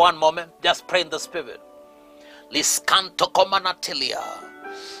one moment? Just pray in the spirit. Liscanto comanatilia,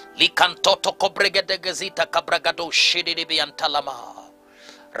 licantoto cobregedegezita cabragado shidibiantalama,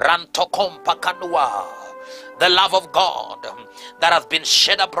 rantocom pacanua. The love of God that has been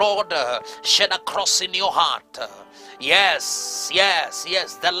shed abroad, shed across in your heart. Yes, yes,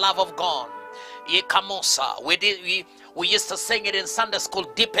 yes, the love of God. Yekamosa. We used to sing it in Sunday school,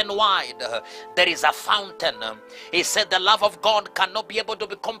 deep and wide. There is a fountain. He said the love of God cannot be able to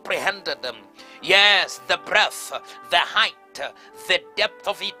be comprehended. Yes, the breadth, the height, the depth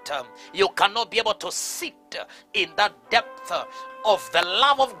of it. You cannot be able to sit in that depth of the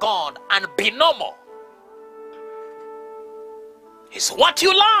love of God and be normal. It's what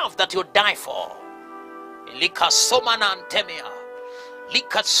you love that you die for. Lika somana antemia.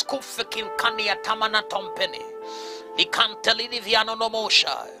 Lika skufekin kania tamana tompeni. Likanteliviano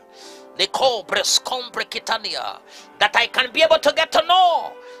nomosha. Likobres combre kitania. That I can be able to get to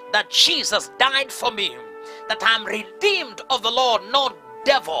know that Jesus died for me. That I am redeemed of the Lord, not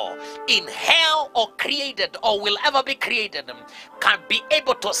devil in hell or created or will ever be created can be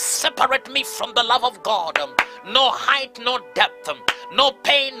able to separate me from the love of God. No height, no depth, no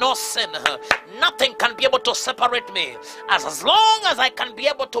pain, no sin. Nothing can be able to separate me as long as I can be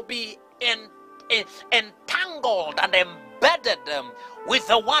able to be entangled and embedded with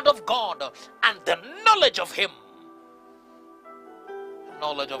the word of God and the knowledge of him.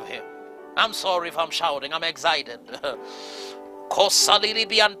 Knowledge of him. I'm sorry if I'm shouting, I'm excited.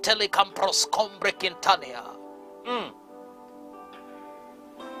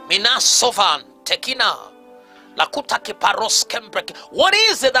 Minasovan tekina lakutaki paros kembrek. What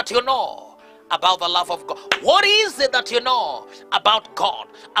is it that you know about the love of God? What is it that you know about God,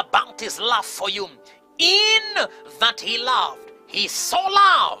 about his love for you? In that he loved, he so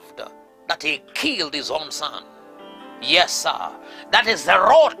loved that he killed his own son. Yes, sir. That is the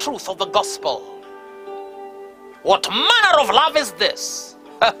raw truth of the gospel. What manner of love is this?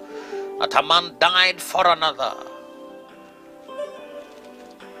 That a man died for another.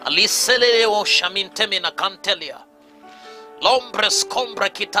 Aliseleo shamintemina cantelia. Lombres combre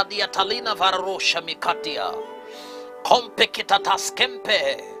kitadia talina varro shamikatia. Compe kitatas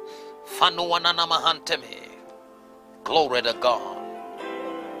kempe. Fanuanana mahanteme. Glory to God.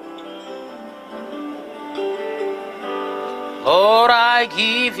 Lord, I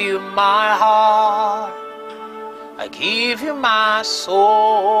give you my heart. I give you my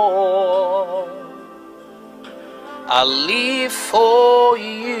soul. I live for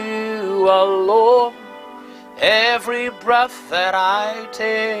you alone. Every breath that I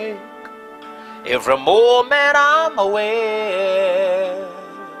take, every moment I'm aware.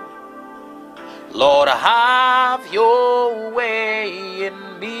 Lord, have your way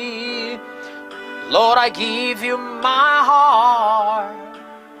in me. Lord, I give you my heart,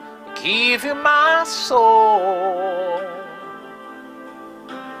 give you my soul.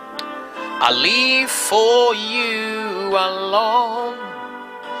 I live for you alone.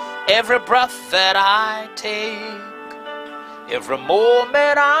 Every breath that I take, every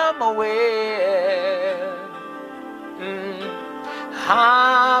moment I'm aware.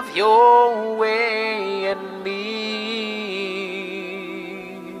 Have your way in me.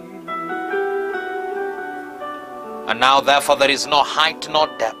 And now therefore there is no height, no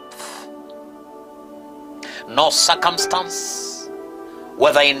depth, no circumstance,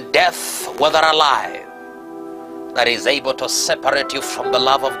 whether in death, whether alive, that is able to separate you from the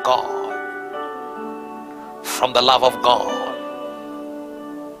love of God. From the love of God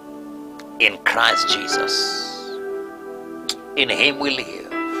in Christ Jesus. In him we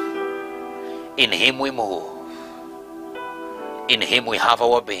live, in him we move, in him we have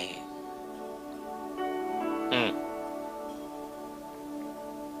our being.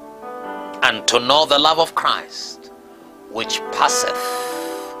 And to know the love of Christ, which passeth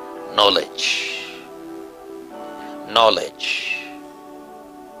knowledge,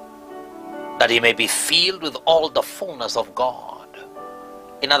 that he may be filled with all the fullness of God.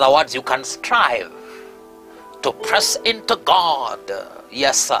 In other words, you can strive to press into God,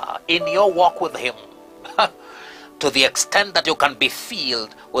 yes sir, in your walk with him, to the extent that you can be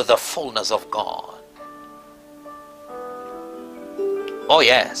filled with the fullness of God. Oh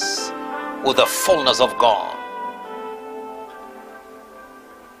yes, with the fullness of God.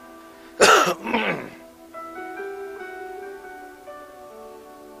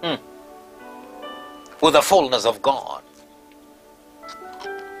 With the fullness of God.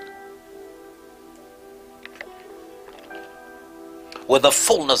 With the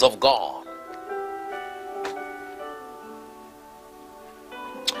fullness of God.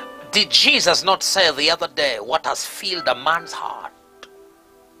 Did Jesus not say the other day, what has filled a man's heart,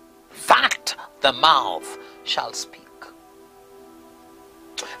 that the mouth shall speak?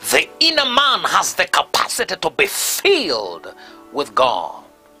 The inner man has the capacity to be filled with God.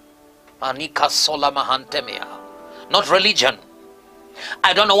 Anika sola mahantemia. Not religion.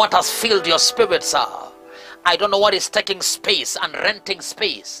 I don't know what has filled your spirit, sir. I don't know what is taking space and renting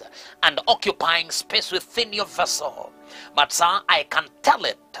space and occupying space within your vessel. But sir, I can tell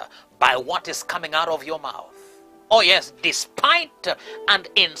it by what is coming out of your mouth. Oh yes, despite and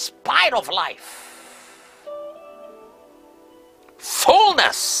in spite of life.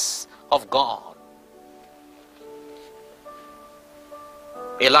 Fullness of God.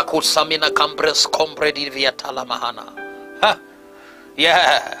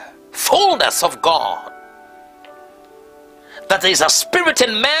 Yeah, fullness of God. That there is a spirit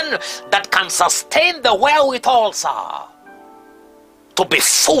in man that can sustain the wherewithal, sir, to be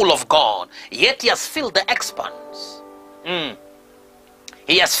full of God. Yet he has filled the expanse.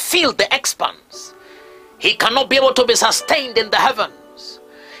 He has filled the expanse. He cannot be able to be sustained in the heavens.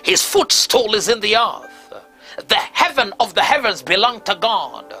 His footstool is in the earth. The heaven of the heavens belong to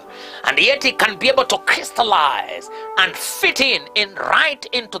God, and yet he can be able to crystallize and fit in right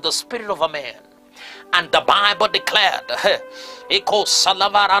into the spirit of a man. And the Bible declared, in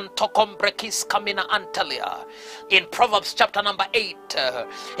Proverbs chapter number 8,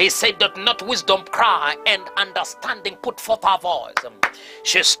 he said, "Doth not wisdom cry, and understanding put forth her voice?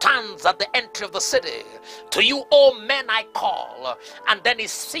 She stands at the entry of the city. To you, all men, I call." And then he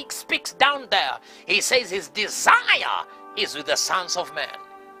speaks down there. He says his desire is with the sons of men.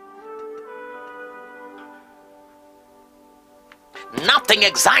 Nothing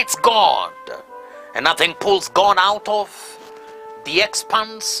excites God, and nothing pulls God out of the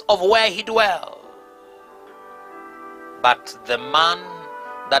expanse of where he dwells, but the man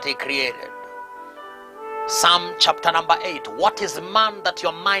that he created. Psalm chapter number 8. What is man that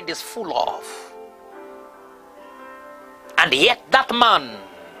your mind is full of? And yet that man,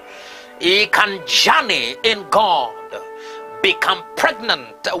 he can journey in God, become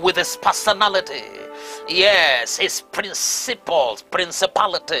pregnant with his personality. Yes, his principles,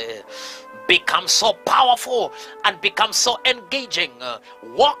 principality, become so powerful and become so engaging.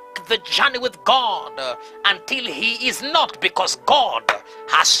 Walk the journey with God until he is not, because God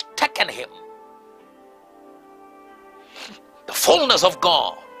has taken him. The fullness of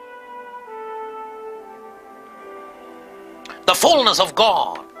God. The fullness of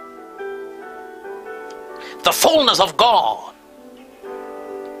God. The fullness of God.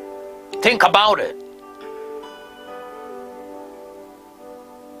 Think about it.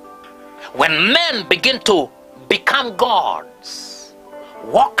 When men begin to become gods,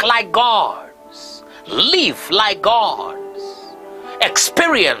 walk like gods, live like gods,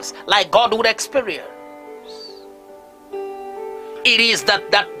 experience like God would experience, it is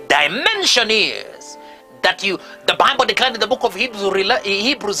that dimension is that the Bible declared in the book of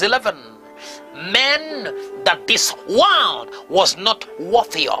Hebrews 11, men that this world was not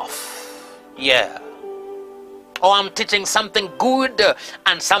worthy of. Yeah. Oh, I'm teaching something good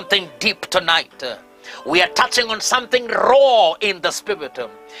and something deep tonight. We are touching on something raw in the spirit.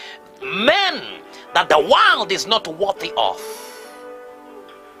 Men that the world is not worthy of.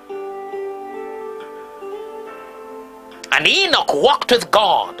 And Enoch walked with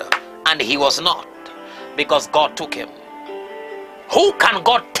God, and he was not, because God took him. Who can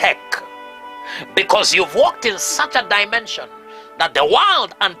God take? Because you've walked in such a dimension that the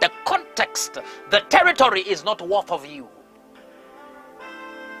world and the context, the territory is not worth of you.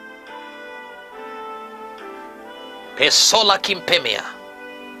 Pesola kimpemia.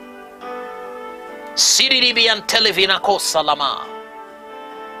 Siriribian televinako salama.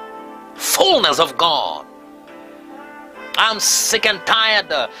 Fullness of God. I'm sick and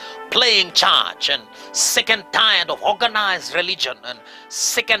tired playing church, and sick and tired of organized religion, and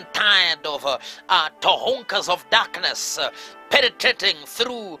sick and tired of tohunkas of darkness penetrating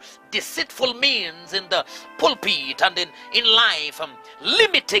through deceitful means in the pulpit and in life,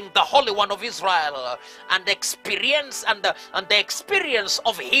 limiting the Holy One of Israel and the experience and the experience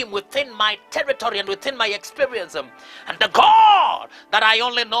of him within my territory and within my experience. And the God that I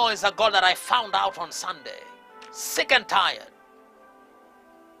only know is a God that I found out on Sunday. Sick and tired.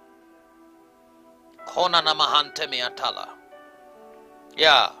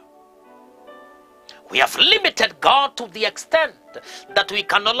 Yeah. We have limited God to the extent that we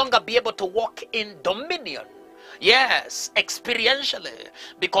can no longer be able to walk in dominion. Yes, experientially.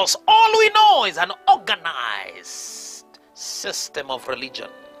 Because all we know is an organized system of religion.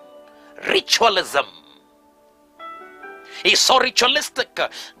 Ritualism. It's so ritualistic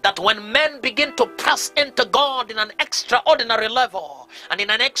that when men begin to press into God in an extraordinary level and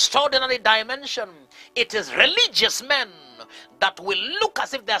in an extraordinary dimension, it is religious men that will look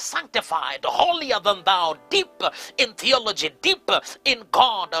as if they're sanctified, holier than thou, deep in theology, deep in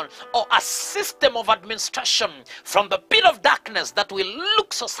God, or a system of administration from the pit of darkness that will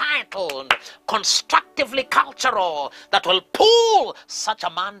look societal and constructively cultural, that will pull such a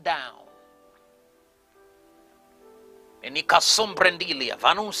man down. The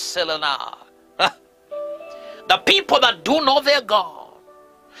people that do know their God,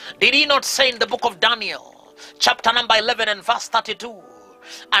 did he not say in the book of Daniel, chapter number 11 and verse 32,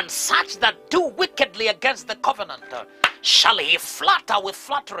 and such that do wickedly against the covenant, shall he flatter with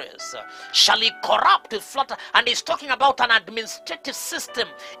flatteries, shall he corrupt with flatter. And he's talking about an administrative system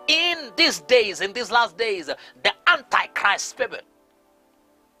in these days, in these last days, the Antichrist spirit.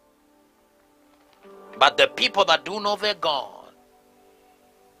 But the people that do know their God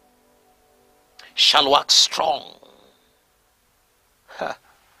shall wax strong.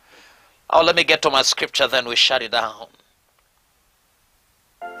 Oh, let me get to my scripture, then we shut it down.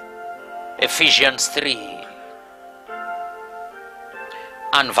 Ephesians 3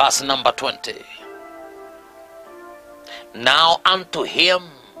 and verse number 20. Now unto him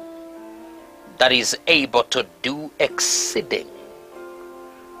that is able to do exceeding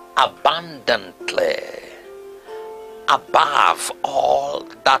abundantly above all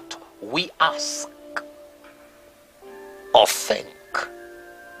that we ask or think,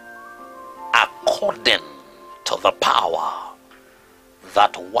 according to the power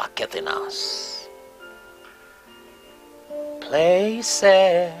that worketh in us.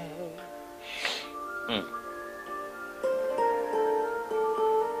 Places.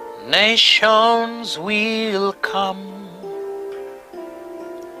 Nations will come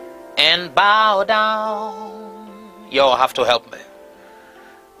and bow down. You'll have to help me.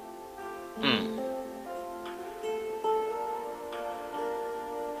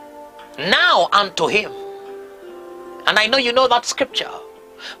 Now unto him. And I know you know that scripture,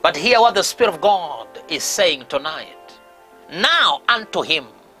 but hear what the Spirit of God is saying tonight. Now unto him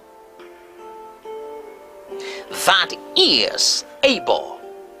that is able.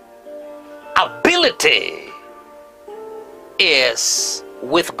 Ability is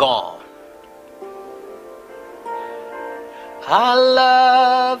with God. I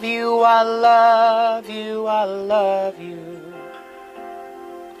love you, I love you, I love you.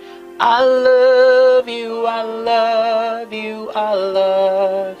 I love you, I love you, I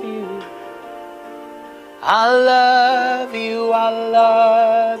love you. I love you, I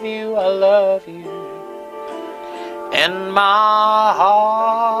love you, I love you. And my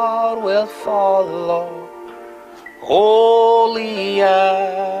heart will follow wholly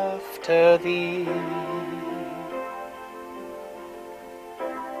after thee.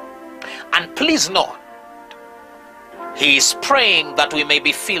 And please note, he is praying that we may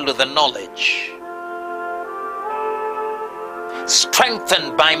be filled with the knowledge,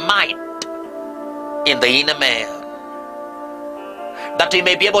 strengthened by might in the inner man, that we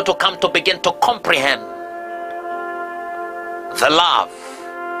may be able to come to begin to comprehend the love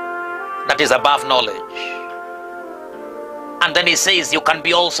that is above knowledge. And then he says you can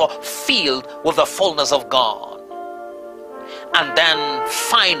be also filled with the fullness of God. And then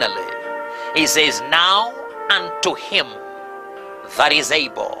finally he says, now unto him that is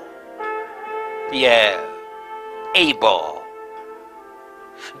able. Yeah, able.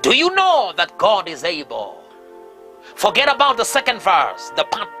 Do you know that God is able? Forget about the second verse, the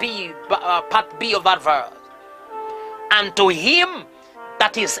part B of that verse. And to him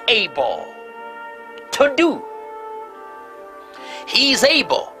that is able to do. He is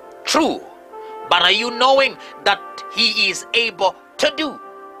able, true. But are you knowing that he is able to do?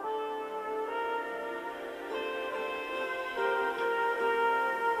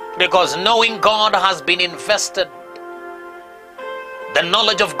 Because knowing God has been invested. The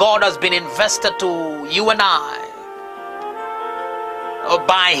knowledge of God has been invested to you and I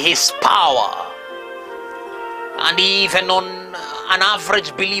by his power. And even on an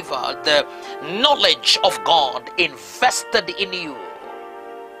average believer, the knowledge of God invested in you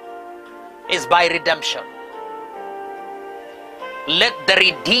is by redemption. Let the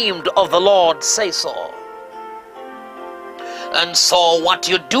redeemed of the Lord say so. And so what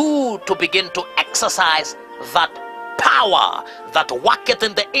you do to begin to exercise that power that worketh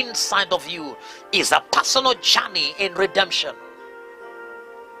in the inside of you is a personal journey in redemption.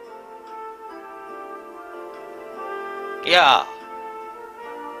 Yeah.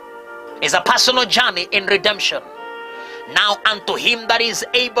 It's a personal journey in redemption. Now unto him that is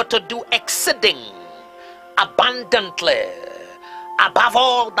able to do exceeding abundantly above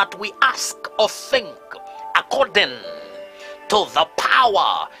all that we ask or think, according to the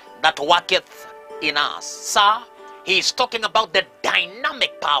power that worketh in us. Sir, he is talking about the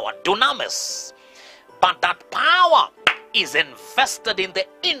dynamic power, dunamis. But that power is invested in the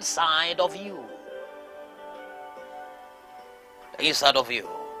inside of you. Inside of you.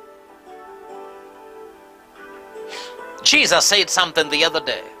 Jesus said something the other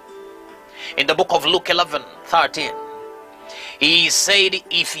day in the book of Luke 11:13. He said,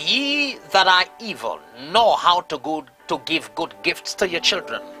 if ye that are evil know how to give good gifts to your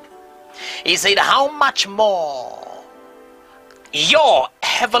children, he said, how much more your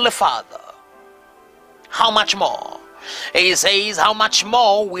heavenly Father, how much more? He says, how much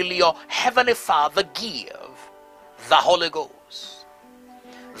more will your heavenly Father give the Holy Ghost?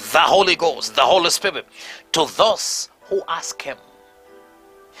 The Holy Ghost, the Holy Spirit, to those who ask him.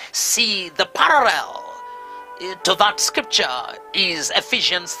 See, the parallel to that scripture is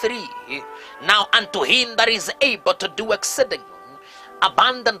Ephesians 3. Now unto him that is able to do exceeding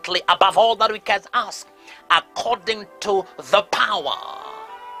abundantly above all that we can ask, according to the power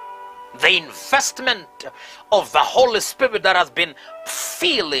The investment of the Holy Spirit that has been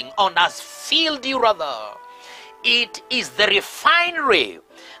filling on us, filled you rather. It is the refinery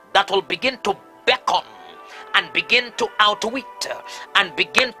that will begin to beckon and begin to outwit and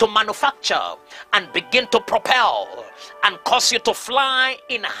begin to manufacture and begin to propel and cause you to fly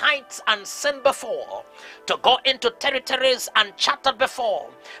in heights unseen before, to go into territories uncharted before,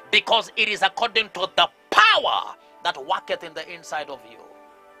 because it is according to the power that worketh in the inside of you.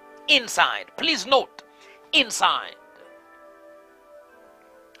 Inside, please note, inside,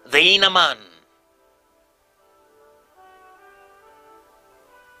 the inner man.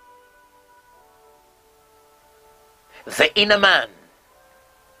 The inner man.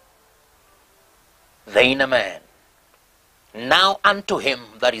 The inner man. Now unto him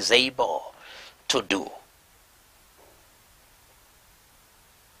that is able to do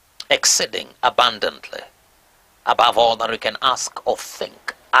exceeding abundantly above all that we can ask or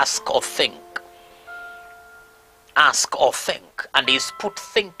think. Ask or think. Ask or think. And he's put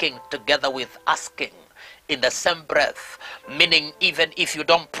thinking together with asking in the same breath, meaning even if you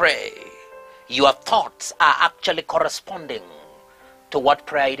don't pray, your thoughts are actually corresponding to what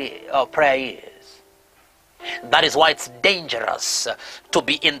prayer is. That is why it's dangerous to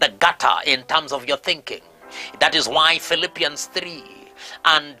be in the gutter in terms of your thinking. That is why Philippians 3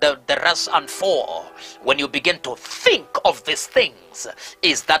 and the rest and 4, when you begin to think of these things,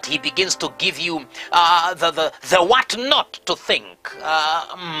 is that he begins to give you the what not to think.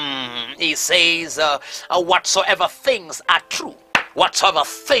 He says, whatsoever things are true, whatsoever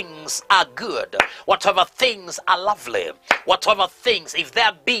things are good, whatsoever things are lovely, whatsoever things, if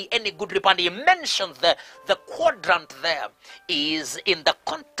there be any good report. He mentions the quadrant there is in the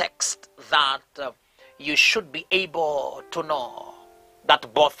context that you should be able to know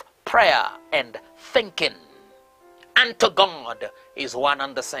that both prayer and thinking unto God is one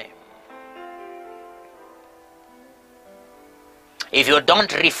and the same. If you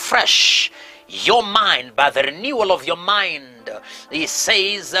don't refresh your mind by the renewal of your mind, he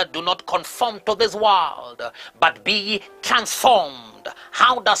says, do not conform to this world, but be transformed.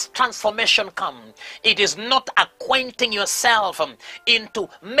 How does transformation come? It is not acquainting yourself into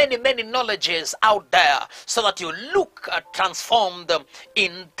many knowledges out there so that you look transformed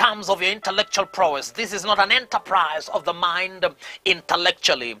in terms of your intellectual prowess. This is not an enterprise of the mind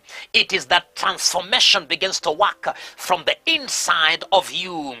intellectually. It is that transformation begins to work from the inside of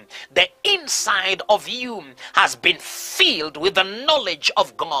you. The inside of you has been filled with the knowledge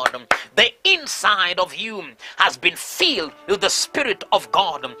of God. The inside of you has been filled with the Spirit of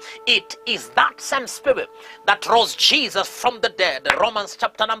God. It is that same Spirit that rose Jesus from the dead, Romans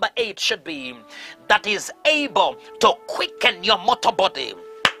chapter number 8 should be, that is able to quicken your mortal body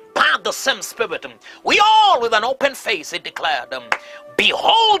by the same Spirit. We all with an open face, he declared,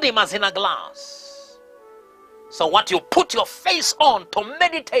 behold him as in a glass. So what you put your face on to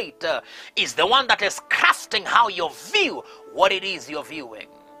meditate is the one that is crafting how you view what it is you're viewing.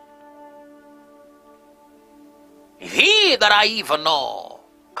 He that I even know,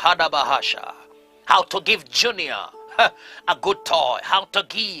 Kadabahasha, how to give Junior a good toy, how to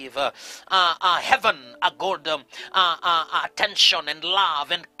give heaven a good attention and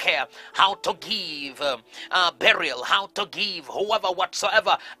love and care, how to give burial, how to give whoever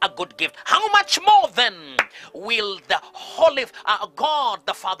whatsoever a good gift. How much more then will the Holy God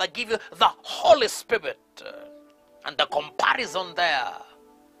the Father give you the Holy Spirit? And the comparison there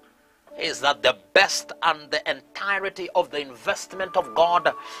is that the best and the entirety of the investment of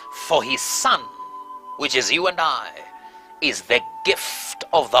God for his Son, which is you and I, is the gift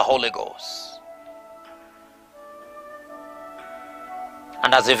of the Holy Ghost.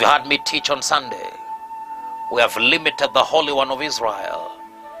 And as if you had me teach on Sunday, we have limited the Holy One of Israel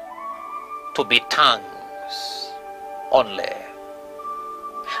to be tongues only.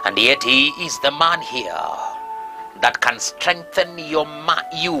 And yet he is the man here that can strengthen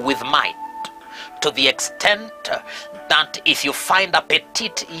you with might, to the extent that if you find a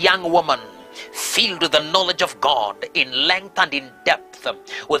petite young woman filled with the knowledge of God in length and in depth,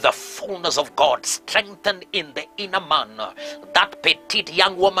 with the fullness of God strengthened in the inner man, that petite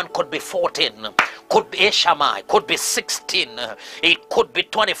young woman could be 14, could be Eshamai, could be 16, it could be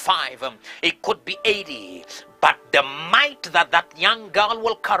 25, it could be 80, but the might that that young girl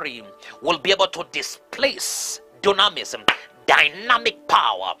will carry will be able to displace dynamism, dynamic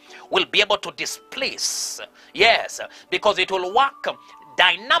power, will be able to displace, yes, because it will work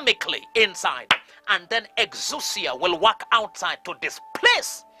dynamically inside, and then exousia will work outside to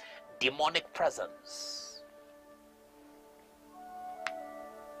displace demonic presence.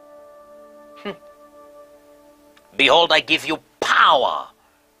 Behold, I give you power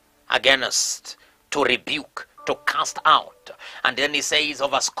against, to rebuke, to cast out. And then he says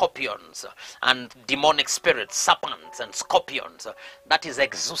over scorpions and demonic spirits, serpents and scorpions. That is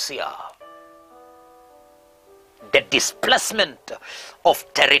exousia. The displacement of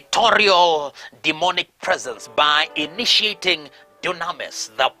territorial demonic presence by initiating dunamis,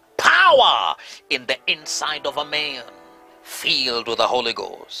 the power in the inside of a man filled with the Holy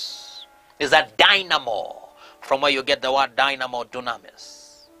Ghost. Is a dynamo, from where you get the word dynamo,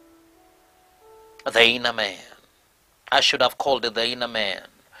 dunamis. The inner man. I should have called it the inner man.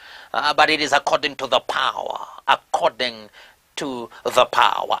 But it is according to the power. According to the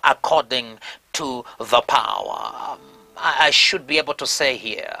power. According to the power. I should be able to say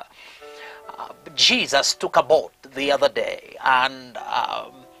here, Jesus took a boat the other day, and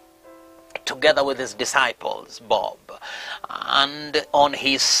together with his disciples, Bob, and on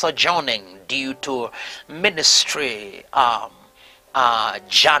his sojourning due to ministry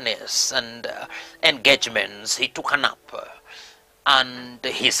journeys and engagements, he took a nap and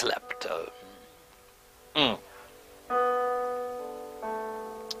he slept.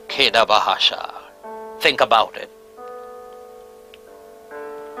 Keda Bahasha. Think about it.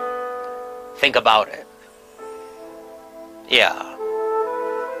 Think about it. Yeah.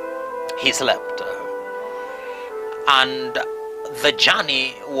 He slept. And the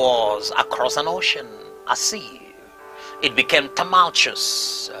journey was across an ocean, a sea. It became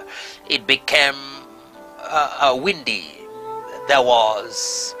tumultuous. It became windy.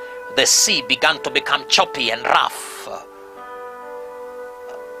 The sea began to become choppy and rough.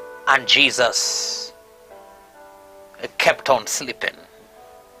 And Jesus kept on sleeping.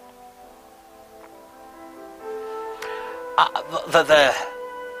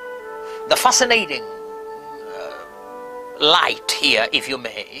 The fascinating light here, if you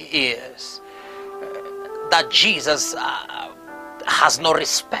may, is that Jesus has no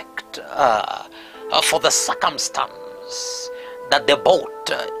respect for the circumstance that the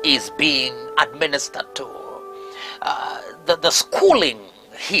boat is being administered to. The schooling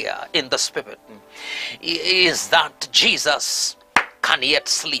here in the spirit is that Jesus can yet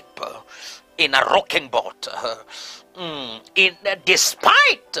sleep in a rocking boat.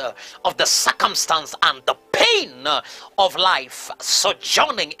 Despite of the circumstance and the pain of life,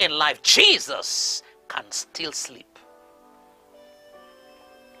 sojourning in life, Jesus can still sleep.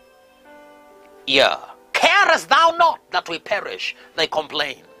 Yeah. Carest thou not that we perish? They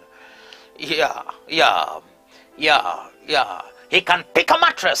complain. Yeah. He can pick a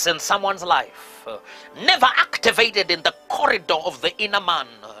mattress in someone's life. Never activated in the corridor of the inner man.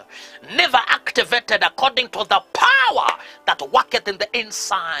 Never activated according to the power that worketh in the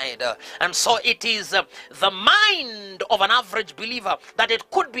inside. And so it is the mind of an average believer that it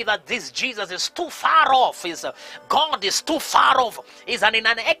could be that this Jesus is too far off. God is too far off. He's in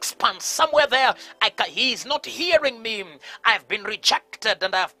an expanse somewhere there. He is not hearing me. I have been rejected,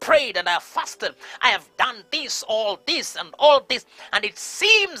 and I have prayed, and I have fasted. I have done this, all this, and all this. And it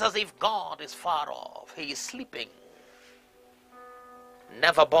seems as if God is far off. He is sleeping.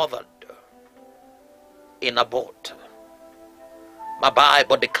 Never bothered in a boat. My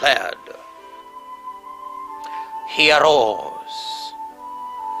Bible declared, he arose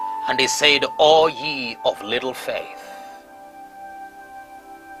and he said, O ye of little faith.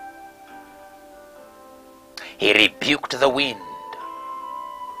 He rebuked the wind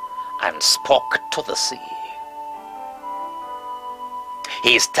and spoke to the sea.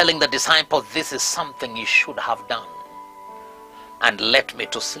 He is telling the disciples, this is something you should have done, and let me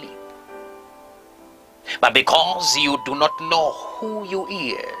to sleep. But because you do not know who you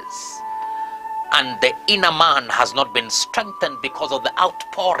is, and the inner man has not been strengthened because of the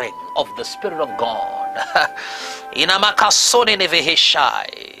outpouring of the Spirit of God,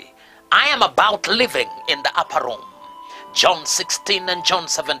 I am about living in the upper room. John 16 and John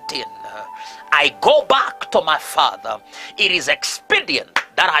 17. I go back to my Father. It is expedient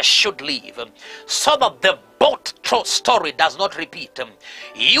that I should leave, so that the boat story does not repeat.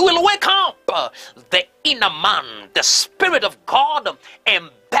 You will wake up the inner man, the Spirit of God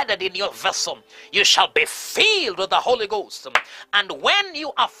embedded in your vessel. You shall be filled with the Holy Ghost. And when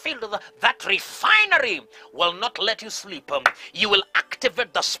you are filled with that, refinery will not let you sleep. You will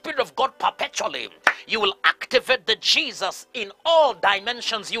activate the Spirit of God perpetually. You will activate the Jesus in all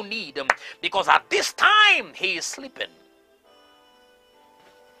dimensions you need, because at this time he is sleeping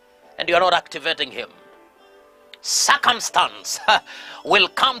and you are not activating him. circumstance will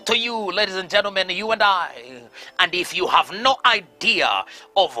come to you, ladies and gentlemen, you and I, and if you have no idea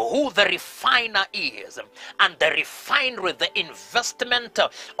of who the refiner is, and the refinery, the investment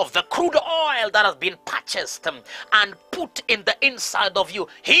of the crude oil that has been purchased and put in the inside of you,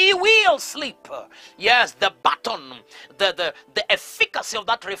 he will sleep. Yes, the button, the efficacy of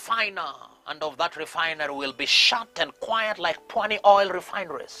that refiner and of that refiner will be shut and quiet like 20 oil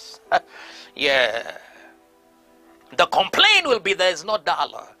refineries. Yeah. The complaint will be there is no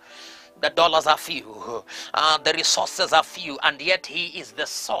dollar. The dollars are few. The resources are few. And yet he is the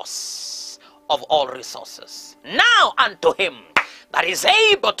source of all resources. Now unto him that is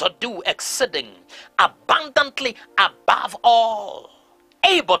able to do exceeding abundantly above all.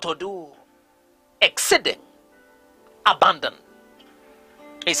 Able to do exceeding abundant.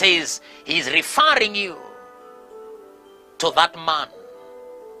 He says he's referring you to that man,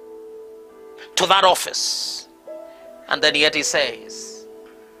 to that office. And then yet he says,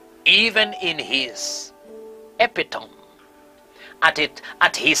 even in his epitome, at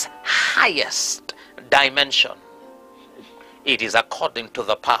his highest dimension, it is according to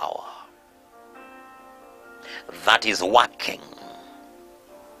the power that is working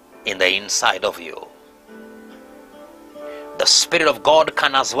in the inside of you. The Spirit of God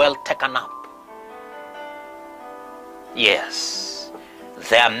can as well take a nap. Yes,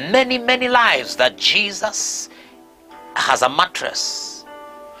 there are many, many lives that Jesus has a mattress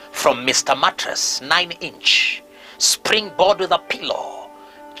from Mr. Mattress, 9-inch, springboard with a pillow,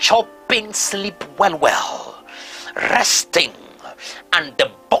 chopping sleep well, resting, and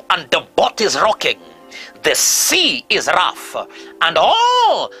the boat is rocking, the sea is rough, and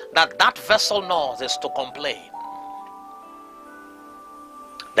all that vessel knows is to complain.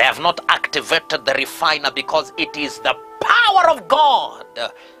 They have not activated the refiner because it is the power of God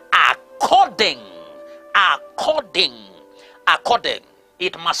according.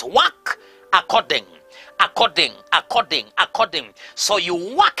 It must work according. So you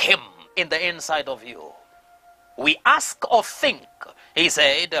work him in the inside of you. We ask or think, he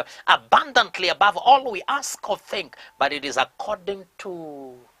said, abundantly above all we ask or think, but it is according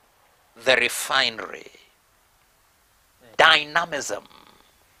to the refinery. Dynamism.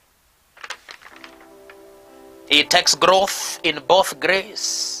 It takes growth in both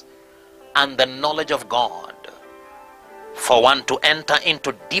grace and the knowledge of God for one to enter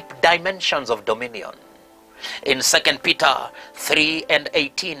into deep dimensions of dominion. In 2 Peter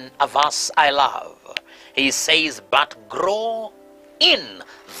 3:18, a verse I love, he says, but grow in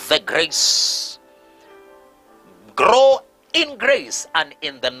the grace. Grow in grace and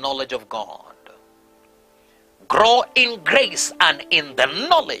in the knowledge of God. Grow in grace and in the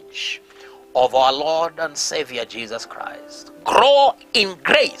knowledge of our Lord and Savior Jesus Christ. Grow in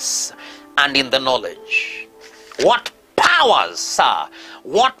grace and in the knowledge. What powers, sir,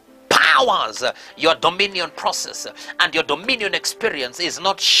 what powers your dominion process and your dominion experience is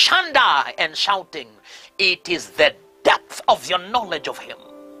not shanda and shouting. It is the depth of your knowledge of him.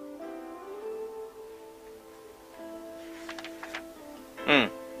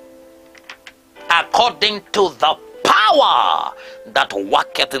 According to the power that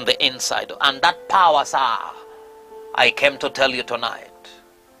worketh in the inside. And that power, sir, I came to tell you tonight,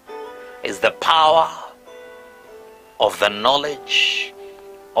 is the power of the knowledge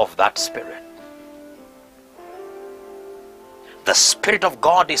of that Spirit. The Spirit of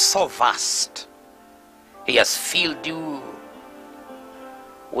God is so vast. He has filled you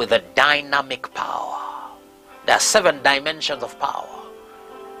with a dynamic power. There are 7 dimensions of power.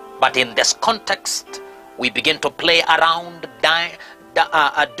 But in this context, we begin to play around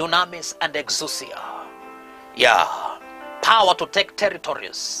dunamis and exousia. Yeah, power to take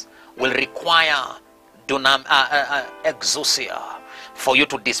territories will require exousia for you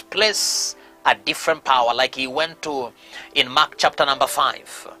to displace a different power, like he went to in Mark chapter number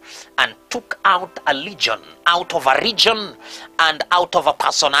 5 and took out a legion out of a region and out of a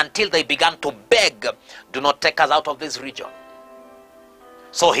person until they began to beg, do not take us out of this region.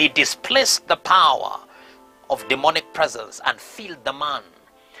 So he displaced the power of demonic presence and filled the man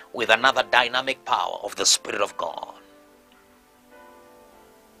with another dynamic power of the Spirit of God.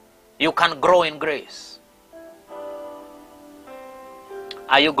 You can grow in grace.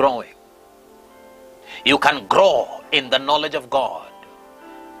 Are you growing? You can grow in the knowledge of God.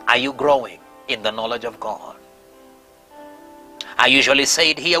 Are you growing in the knowledge of God? I usually say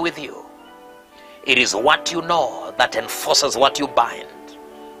it here with you. It is what you know that enforces what you bind.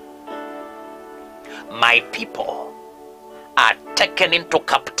 My people are taken into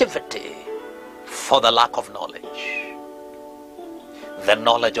captivity for the lack of knowledge. The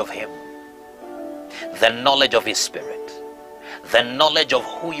knowledge of him. the knowledge of his spirit, the knowledge of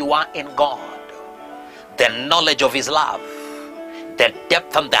who you are in God, the knowledge of his love, the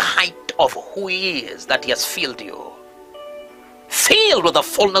depth and the height of who he is, that he has filled you. Filled with the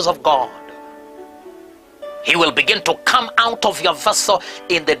fullness of God. He will begin to come out of your vessel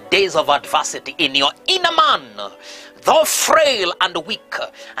in the days of adversity, in your inner man, though frail and weak,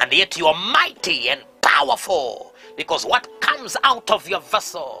 and yet you are mighty and powerful, because what comes out of your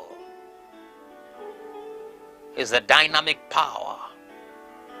vessel is the dynamic power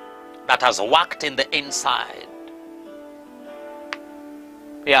that has worked in the inside.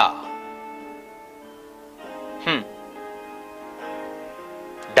 Yeah.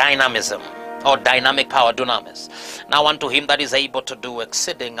 Dynamism, or dynamic power, dunamis. Now unto him that is able to do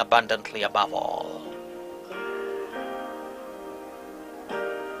exceeding abundantly above all.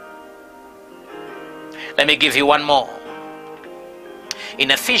 Let me give you one more.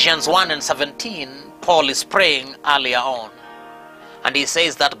 In Ephesians 1:17, Paul is praying earlier on, and he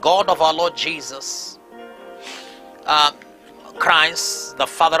says that God of our Lord Jesus Christ, the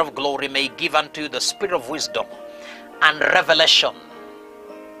Father of glory, may give unto you the spirit of wisdom and revelation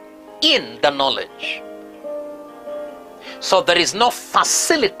in the knowledge. So there is no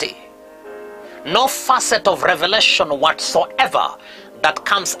facility, no facet of revelation whatsoever that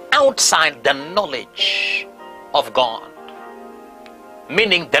comes outside the knowledge of God.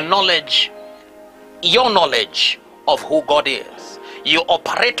 Meaning the knowledge, your knowledge of who God is. You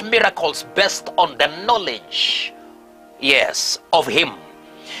operate miracles based on the knowledge, yes, of him.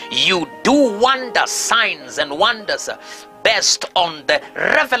 You do wonders, signs and wonders based on the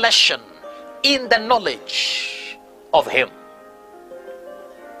revelation in the knowledge of him,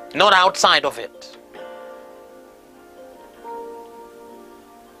 not outside of it.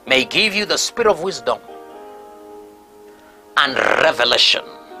 May give you the spirit of wisdom and revelation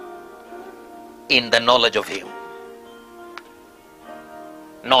in the knowledge of him.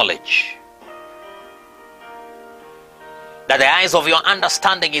 Knowledge. That the eyes of your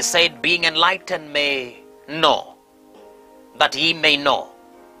understanding, is said, being enlightened, may know. That ye may know,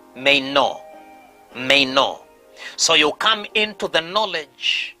 may know, may know. So you come into the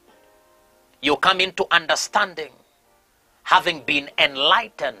knowledge, you come into understanding, having been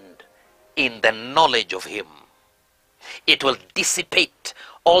enlightened in the knowledge of him. It will dissipate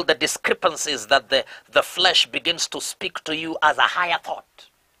all the discrepancies that the flesh begins to speak to you as a higher thought.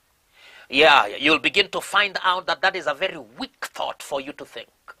 Yeah, you'll begin to find out that that is a very weak thought for you to think.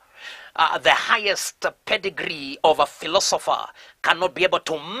 The highest pedigree of a philosopher cannot be able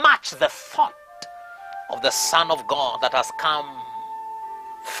to match the thought of the Son of God that has come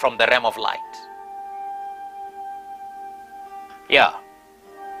from the realm of light. Yeah,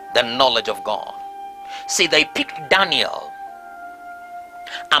 the knowledge of God. See, they picked Daniel,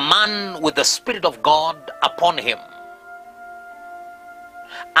 a man with the Spirit of God upon him,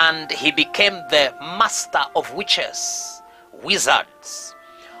 and he became the master of witches, wizards,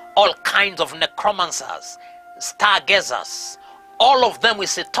 all kinds of necromancers, stargazers, all of them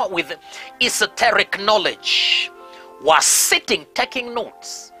with esoteric knowledge, were sitting, taking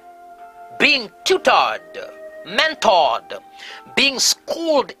notes, being tutored, mentored, being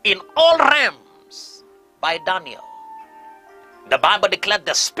schooled in all realms by Daniel. The Bible declared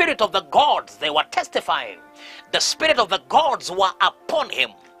the spirit of the gods, they were testifying, the spirit of the gods were upon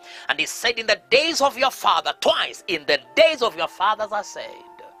him. And he said, in the days of your father, twice, in the days of your fathers, I said,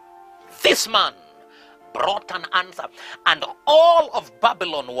 this man brought an answer. And all of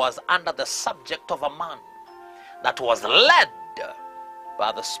Babylon was under the subject of a man that was led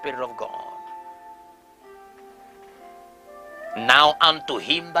by the Spirit of God. Now unto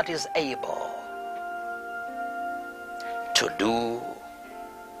him that is able to do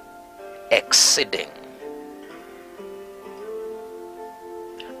exceeding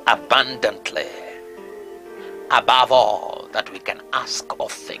abundantly above all that we can ask or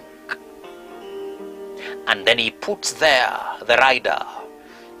think. And then he puts there the rider.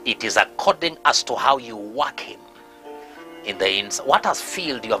 It is according as to how you work him in the inside. What has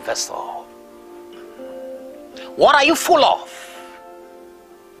filled your vessel? What are you full of?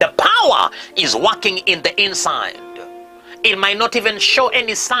 The power is working in the inside. It might not even show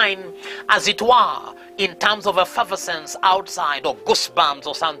any sign, as it were, in terms of effervescence outside or goosebumps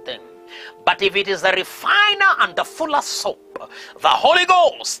or something. But if it is the refiner and the fuller soap, the Holy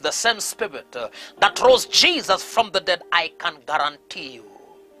Ghost, the same Spirit that rose Jesus from the dead, I can guarantee you,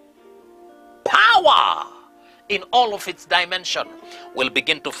 power in all of its dimension will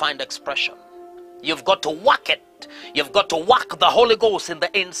begin to find expression. You've got to work it. You've got to work the Holy Ghost in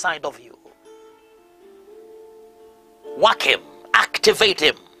the inside of you. Work him, activate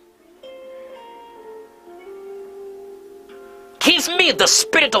him. Give me the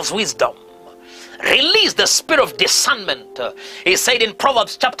spirit of wisdom. Release the spirit of discernment. He said in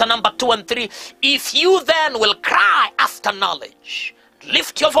Proverbs chapter number 2 and 3, if you then will cry after knowledge,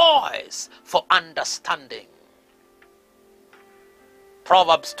 lift your voice for understanding.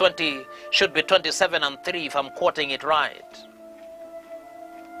 Proverbs 20 should be 27 and 3 if I'm quoting it right.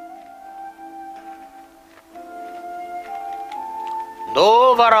 And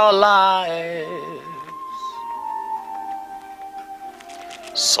over our lives,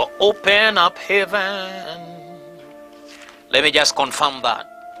 so open up heaven. Let me just confirm that.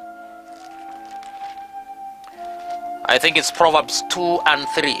 I think it's Proverbs 2 and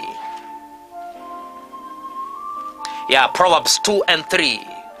 3. Yeah, Proverbs 2 and 3.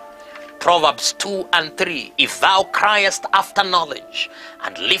 Proverbs 2 and 3. If thou criest after knowledge,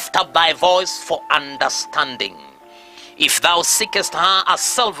 and lift up thy voice for understanding. If thou seekest her as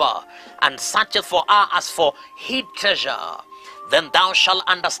silver, and searchest for her as for hid treasure, then thou shalt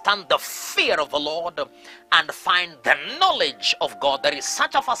understand the fear of the Lord and find the knowledge of God. There is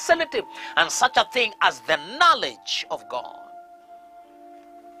such a facility and such a thing as the knowledge of God.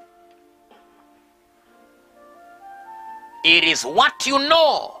 It is what you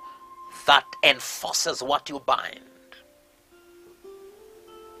know that enforces what you bind.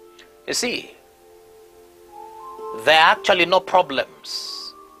 You see, there are actually no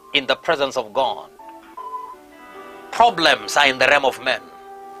problems in the presence of God. Problems are in the realm of men.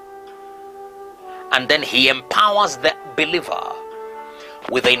 And then he empowers the believer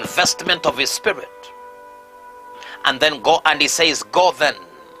with the investment of his spirit. And then he says, go then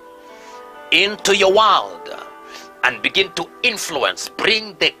into your world and begin to influence,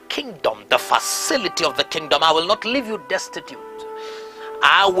 bring the kingdom, the facility of the kingdom. I will not leave you destitute.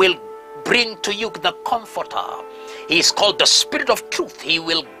 I will bring to you the comforter. He is called the Spirit of truth. He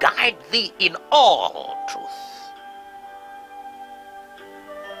will guide thee in all truth.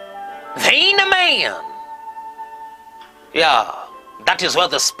 The inner man, yeah, that is where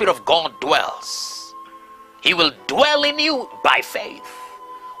the Spirit of God dwells. He will dwell in you by faith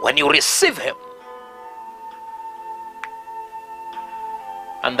when you receive him.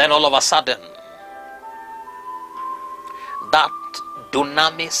 And then all of a sudden, that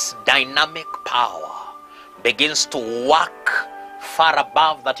dynamic power begins to work far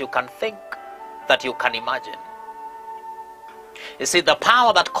above that you can think, that you can imagine. You see, the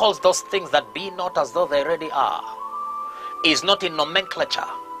power that calls those things that be not as though they already are is not in nomenclature,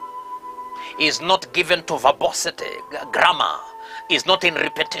 is not given to verbosity, grammar, is not in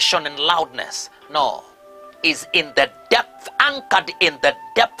repetition and loudness. No, is in the depth, anchored in the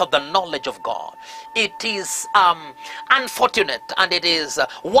depth of the knowledge of God. It is unfortunate and it is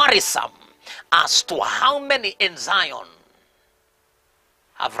worrisome as to how many in Zion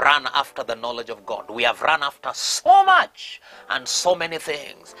have run after the knowledge of God. We have run after so much and so many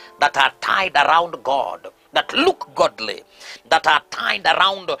things that are tied around God, that look godly, that are tied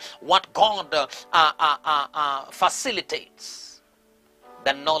around what God facilitates.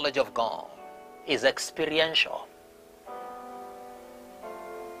 The knowledge of God is experiential.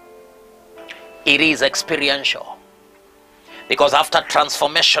 It is experiential. Because after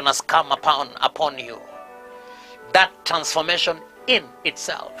transformation has come upon you, that transformation in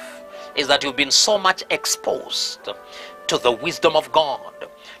itself is that you've been so much exposed to the wisdom of God,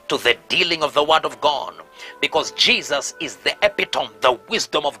 to the dealing of the word of God, because Jesus is the epitome, the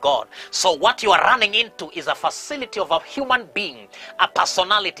wisdom of God. So what you are running into is a facility of a human being, a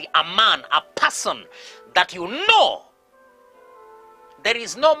personality, a man, a person that you know. There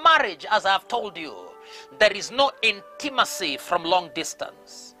is no marriage, as I have told you. There is no intimacy from long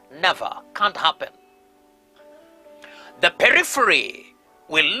distance. Never. Can't happen. The periphery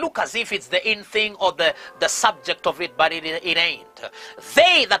will look as if it's the in thing or the subject of it, but it ain't.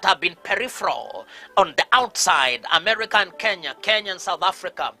 They that have been peripheral on the outside, America and Kenya, Kenya and South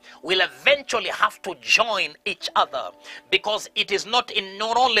Africa, will eventually have to join each other, because it is not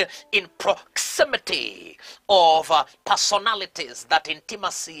only in proximity of personalities that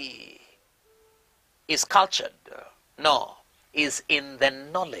intimacy is cultured. No, is in the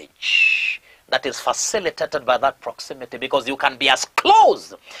knowledge that is facilitated by that proximity, because you can be as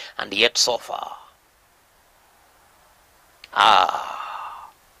close and yet so far.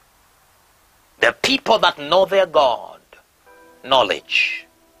 The people that know their God, knowledge.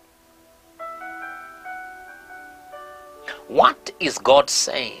 What is God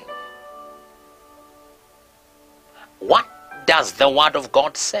saying? What does the word of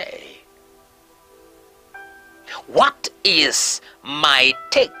God say? What is my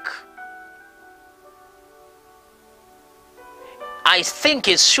take? I think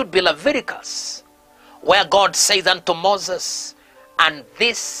it should be Leviticus where God says unto Moses, and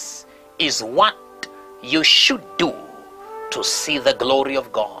this is what you should do to see the glory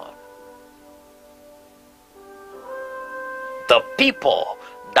of God. The people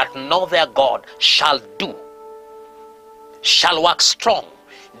that know their God shall work strong,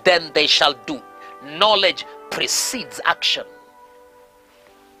 then they shall do. Knowledge precedes action.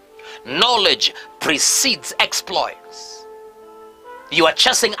 Knowledge precedes exploits. You are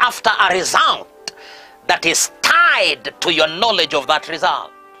chasing after a result that is tied to your knowledge of that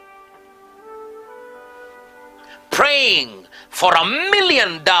result. Praying for $1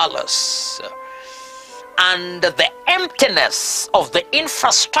 million and the emptiness of the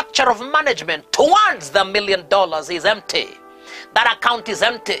infrastructure of management towards the $1 million is empty. That account is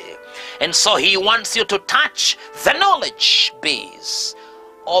empty. And so he wants you to touch the knowledge base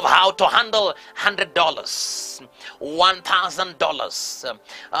of how to handle $100, $1,000,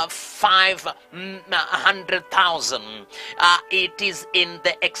 500,000. It is in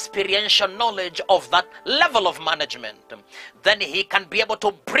the experiential knowledge of that level of management. Then he can be able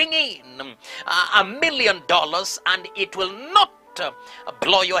to bring in $1 million and it will not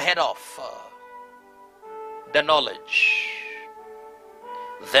blow your head off. The knowledge.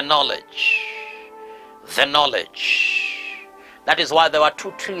 The knowledge. The knowledge. That is why there were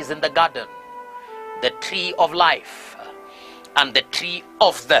two trees in the garden. The tree of life and the tree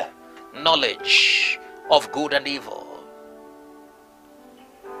of the knowledge of good and evil.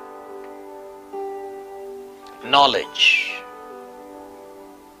 Knowledge.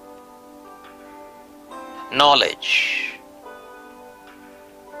 Knowledge.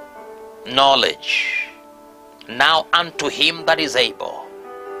 Knowledge. Now unto him that is able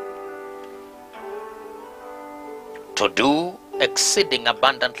to do exceeding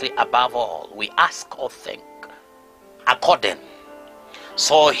abundantly above all we ask or think, according.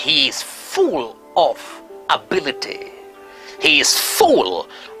 So he is full of ability. He is full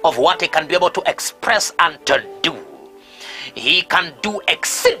of what he can be able to express and to do. He can do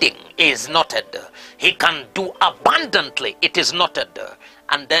exceeding, is noted. He can do abundantly, it is noted.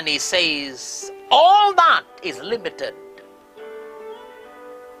 And then he says, all that is limited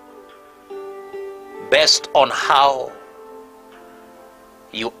based on how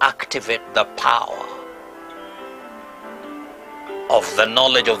you activate the power of the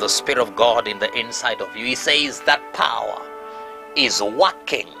knowledge of the Spirit of God in the inside of you. He says that power is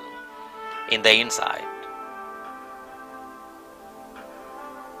working in the inside.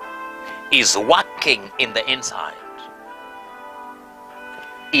 Is working in the inside.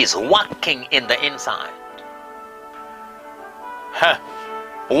 Is working in the inside.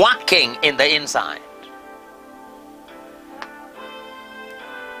 Working in the inside.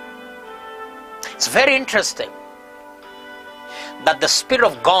 It's very interesting that the Spirit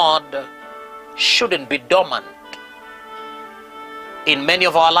of God shouldn't be dormant in many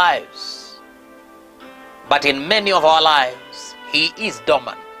of our lives. But in many of our lives, he is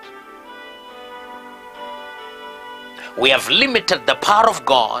dormant. We have limited the power of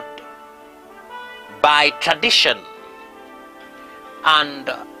God by tradition and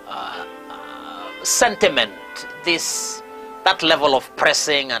sentiment. That level of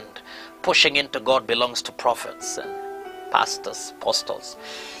pressing and pushing into God belongs to prophets and pastors, apostles.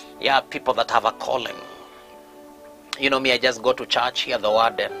 Yeah, people that have a calling. You know me, I just go to church, hear the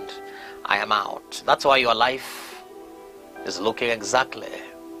word, and I am out. That's why your life is looking exactly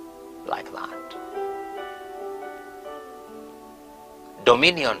like that.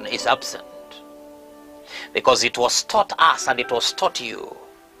 Dominion is absent because it was taught us and it was taught you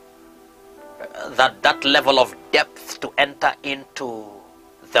that level of depth to enter into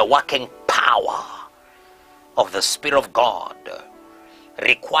the working power of the Spirit of God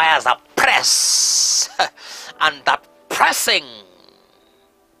requires a press, and that pressing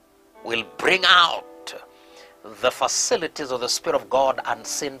will bring out the facilities of the Spirit of God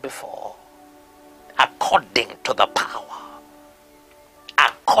unseen before, according to the power.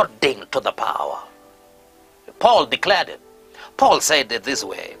 According to the power. Paul declared it. Paul said it this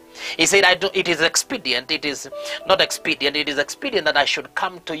way. He said, it is expedient, it is not expedient, it is expedient that I should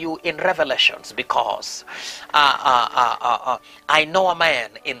come to you in revelations, because I know a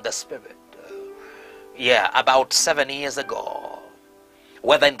man in the Spirit, about 7 years ago,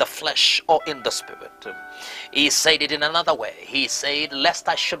 whether in the flesh or in the Spirit. He said it in another way. He said, lest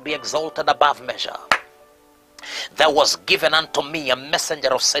I should be exalted above measure, there was given unto me a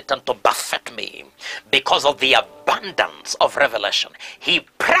messenger of Satan to buffet me because of the abundance of revelation. He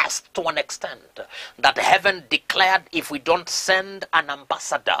pressed to an extent that heaven declared, if we don't send an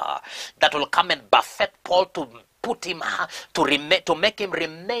ambassador that will come and buffet Paul to put him to make him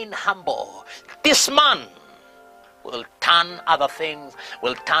remain humble. This man will turn other things,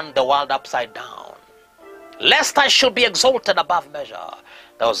 will turn the world upside down. Lest I should be exalted above measure,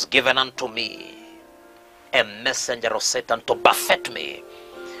 there was given unto me a messenger of Satan to buffet me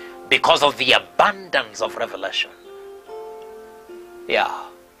because of the abundance of revelation. Yeah.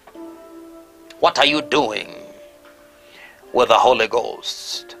 What are you doing with the Holy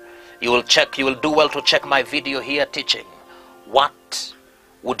Ghost? You will do well to check my video here teaching. What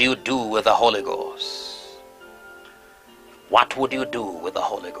would you do with the Holy Ghost? What would you do with the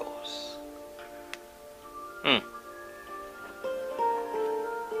Holy Ghost?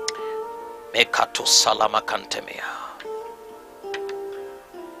 Mekatu salama kantemia.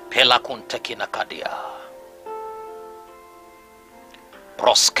 Pela kuntekina kadia.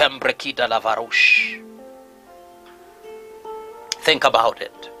 Proskembre kida lavarush. Think about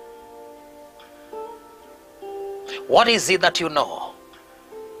it. What is it that you know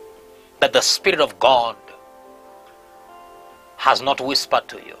that the Spirit of God has not whispered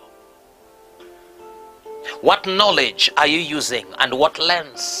to you? What knowledge are you using and what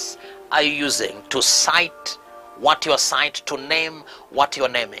lens are you using to cite what you're citing, to name what you're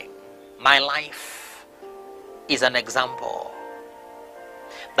naming? My life is an example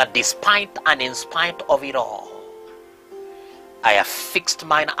that despite and in spite of it all, I have fixed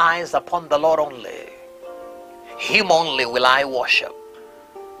mine eyes upon the Lord only. Him only will I worship.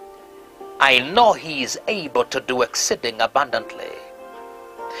 I know He is able to do exceeding abundantly.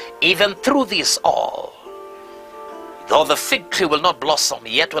 Even through this all, though the fig tree will not blossom,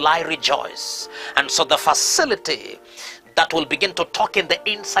 yet will I rejoice. And so the facility that will begin to talk in the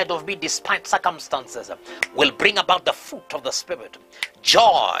inside of me despite circumstances will bring about the fruit of the Spirit.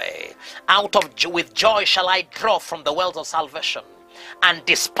 Joy. With joy shall I draw from the wells of salvation. And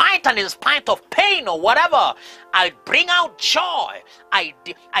despite and in spite of pain or whatever, I bring out joy. I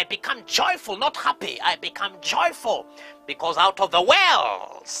become joyful, not happy. I become joyful because out of the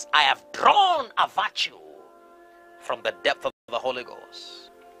wells I have drawn a virtue from the depth of the Holy Ghost.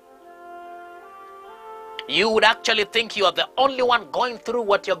 You would actually think you are the only one going through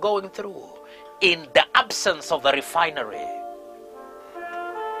what you're going through in the absence of the refinery.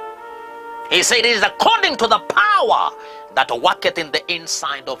 He said it is according to the power that worketh in the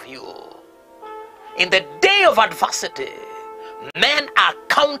inside of you. In the day of adversity, men are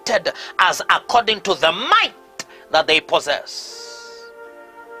counted as according to the might that they possess.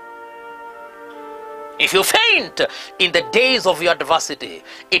 If you faint in the days of your adversity,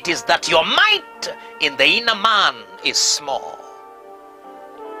 it is that your might in the inner man is small.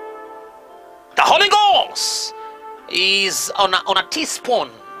 The Holy Ghost is on a teaspoon.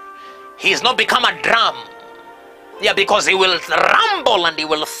 He has not become a drum. Yeah, because he will rumble and he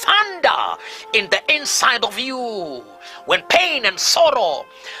will thunder in the inside of you. When pain and sorrow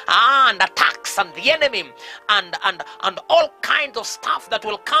and attacks and the enemy and all kinds of stuff that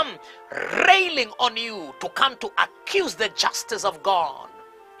will come railing on you to come to accuse the justice of God,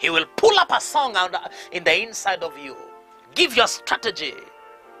 he will pull up a song out in the inside of you, give you a strategy.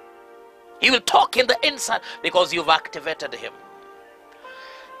 He will talk in the inside because you've activated him.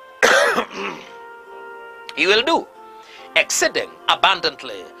 He will do exceeding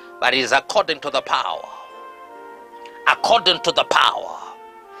abundantly, but it is according to the power. According to the power.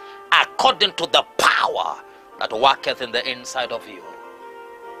 According to the power that worketh in the inside of you.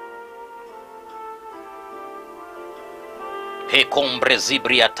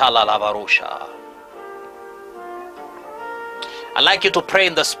 I'd like you to pray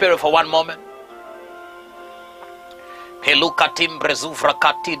in the Spirit for one moment. Pelukatim brezuvra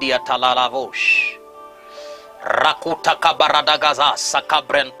katidia talalavosh. Rakuta kabaradagaza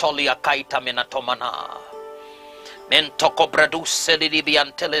sakabrentolia kaita minatomana. Mentoko braduse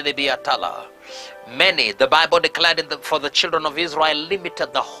libiantelelibiatala. Many, the Bible declared for the children of Israel,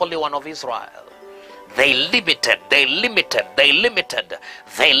 limited the Holy One of Israel. They limited.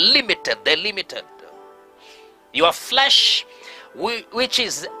 Your flesh, which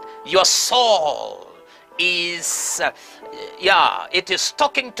is your soul, is, it is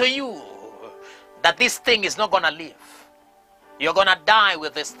talking to you that this thing is not going to live. You're going to die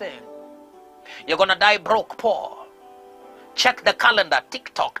with this thing. You're going to die broke, poor. Check the calendar,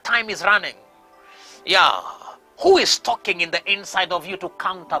 TikTok, time is running. Yeah, who is talking in the inside of you to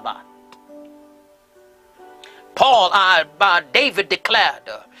counter that? David declared,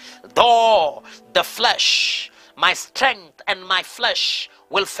 though the flesh, my strength and my flesh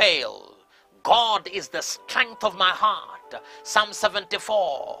will fail, God is the strength of my heart. Psalm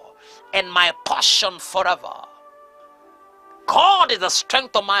 74, and my portion forever. God is the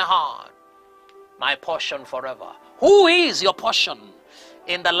strength of my heart. my portion forever. Who is your portion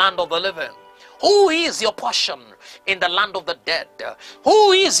in the land of the living? Who is your portion in the land of the dead?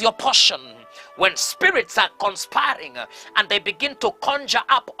 Who is your portion when spirits are conspiring and they begin to conjure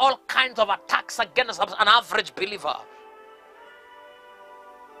up all kinds of attacks against an average believer?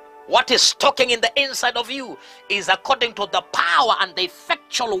 What is talking in the inside of you is according to the power and the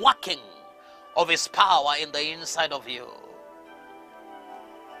effectual working of his power in the inside of you.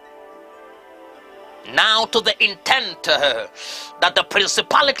 Now to the intent that the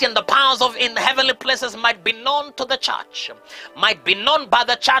principality and the powers of in heavenly places might be known to the church, might be known by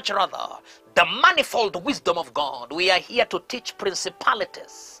the church rather, the manifold wisdom of God. We are here to teach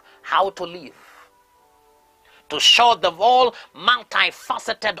principalities how to live, to show the whole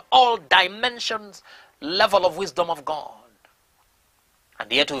multifaceted, all dimensions level of wisdom of God.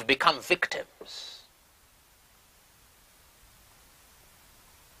 And yet we've become victims.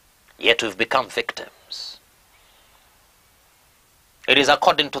 Yet we've become victims. It is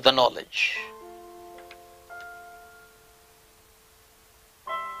according to the knowledge.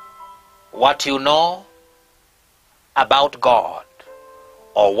 What you know about God,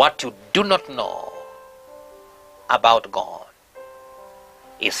 or what you do not know about God,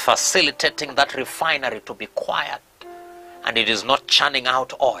 is facilitating that refinery to be quiet, and it is not churning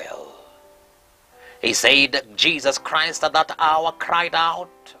out oil. He said, Jesus Christ at that hour cried out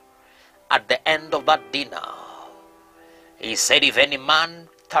at the end of that dinner. He said, if any man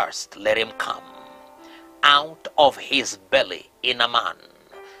thirst, let him come. Out of his belly in a man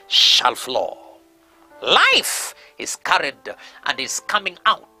shall flow. Life is carried and is coming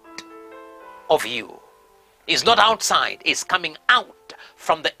out of you. It's not outside, it's coming out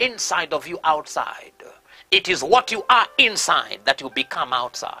from the inside of you outside. It is what you are inside that you become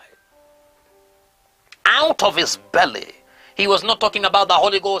outside. Out of his belly. He was not talking about the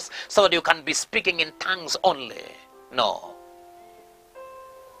Holy Ghost so that you can be speaking in tongues only. No.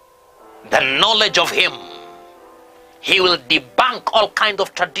 The knowledge of him. He will debunk all kinds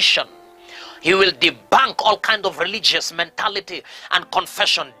of tradition. He will debunk all kinds of religious mentality and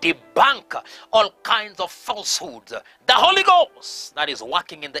confession. Debunk all kinds of falsehoods. The Holy Ghost that is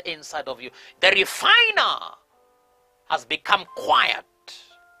working in the inside of you. The refiner has become quiet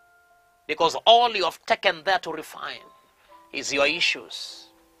because all you have taken there to refine is your issues.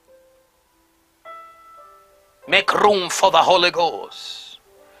 Make room for the Holy Ghost.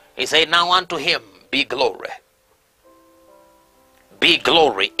 He said, now unto him be glory. Be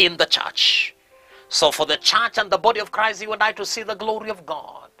glory in the church. So for the church and the body of Christ, you and I to see the glory of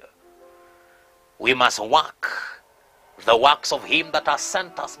God, we must work the works of him that has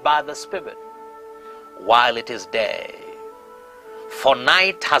sent us by the Spirit while it is day. For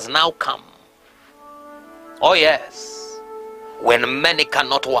night has now come. Oh yes. When many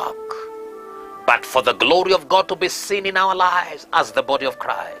cannot work, but for the glory of God to be seen in our lives as the body of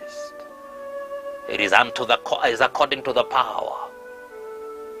Christ. It is according to the power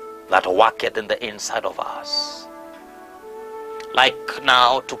that worketh in the inside of us. Like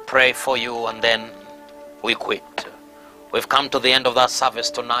now to pray for you and then we quit. We've come to the end of that service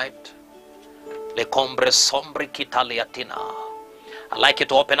tonight. I'd like you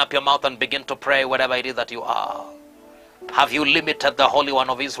to open up your mouth and begin to pray wherever it is that you are. Have you limited the Holy One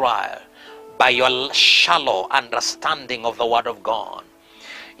of Israel by your shallow understanding of the Word of God?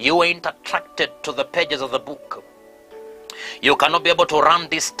 You ain't attracted to the pages of the book. You cannot be able to run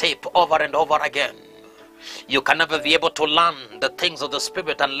this tape over and over again. You can never be able to learn the things of the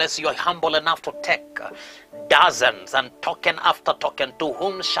Spirit unless you are humble enough to take dozens and token after token. To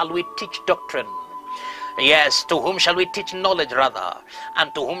whom shall we teach doctrine? Yes, to whom shall we teach knowledge rather?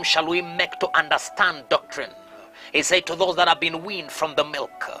 And to whom shall we make to understand doctrine? He said to those that have been weaned from the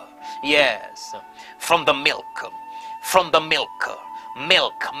milk. Yes, from the milk. From the milk.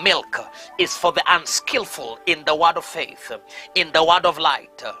 Milk is for the unskillful in the word of faith, in the word of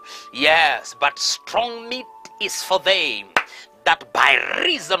light. Yes, but strong meat is for them that by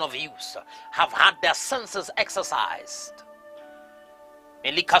reason of use have had their senses exercised.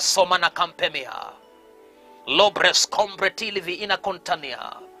 Elika somana campemia. Lobres combretilivi ina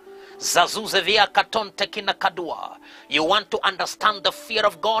contania. Zazuzevia katonte kina kadua. You want to understand the fear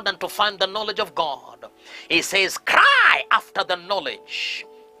of God and to find the knowledge of God. He says, cry after the knowledge.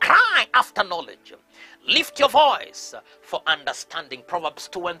 Cry after knowledge. Lift your voice for understanding. Proverbs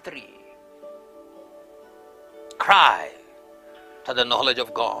 2 and 3. Cry to the knowledge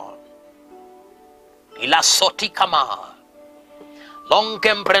of God. Ila soti kama.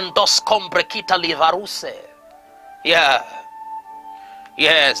 Longem brendos combrekita livaruse. Yeah.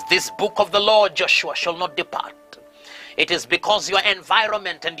 Yes, this book of the Lord, Joshua, shall not depart. It is because your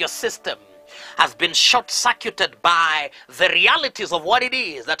environment and your system has been short-circuited by the realities of what it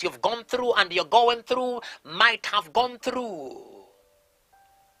is that you've gone through and you're going through, might have gone through.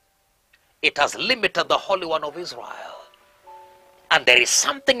 It has limited the Holy One of Israel. And there is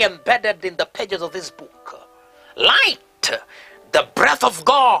something embedded in the pages of this book. Light, the breath of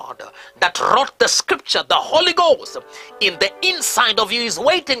God that wrote the scripture, the Holy Ghost, in the inside of you is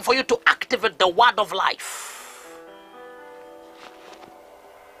waiting for you to activate the word of life.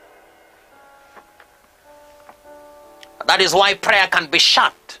 That is why prayer can be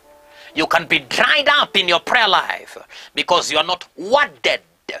shut. You can be dried up in your prayer life because you are not worded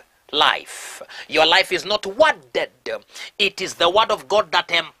life. Your life is not worded. It is the word of God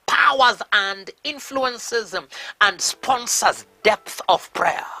that empowers and influences and sponsors depth of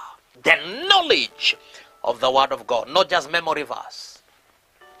prayer. The knowledge of the word of God, not just memory verse.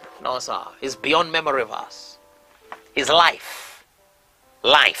 No, sir. It's beyond memory verse. It's life.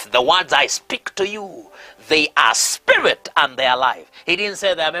 Life. The words I speak to you, they are spirit and they are life. He didn't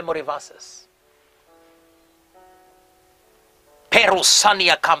say they are memory verses.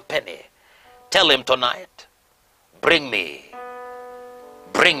 Perusania company. Tell him tonight, bring me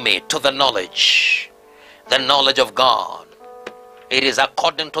to the knowledge of God. It is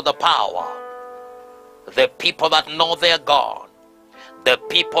according to the power. The people that know their God, the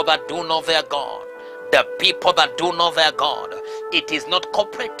people that do know their God, the people that do know their God. It is not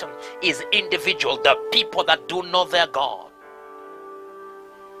corporate, it's individual. The people that do know their God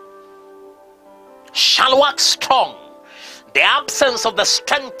shall work strong. The absence of the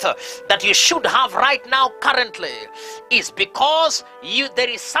strength that you should have right now currently is because there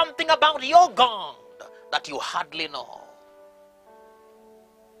is something about your God that you hardly know.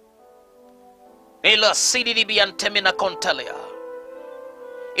 It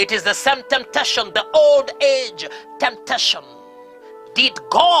is the same temptation, the old age temptation. Did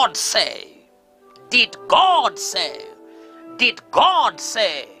God say? Did God say? Did God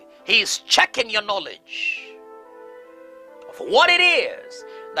say? He is checking your knowledge of what it is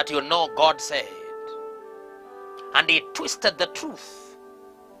that you know God said. And he twisted the truth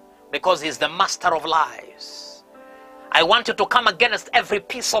because he's the master of lies. I want you to come against every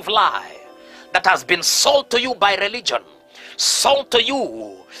piece of lie that has been sold to you by religion, sold to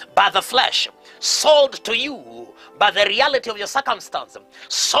you by the flesh, sold to you by the reality of your circumstance,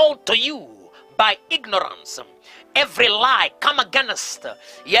 sold to you by ignorance. Every lie, come against,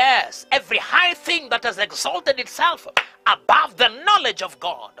 yes, every high thing that has exalted itself above the knowledge of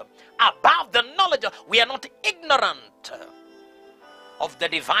God, above the knowledge of, we are not ignorant of the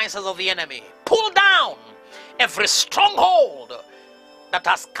devices of the enemy. Pull down every stronghold that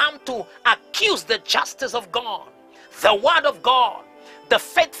has come to accuse the justice of God, the word of God, the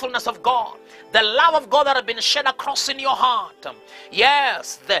faithfulness of God, the love of God that has been shed across in your heart.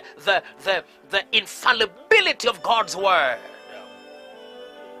 Yes, the infallibility of God's word.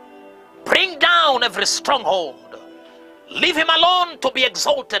 Bring down every stronghold. Leave him alone to be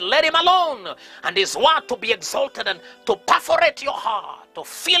exalted. Let him alone and his word to be exalted and to perforate your heart, to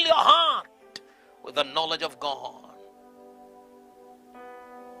fill your heart with the knowledge of God.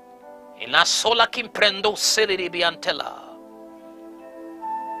 Ina sola kimprendo siri biantela.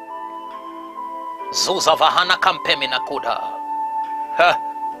 Zuza vahana kampemi nakuda.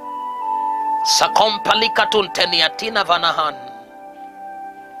 Sakompalika tunteniatina vanahan.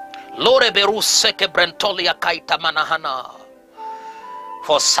 Lore beruseke brentolia kaita manahana.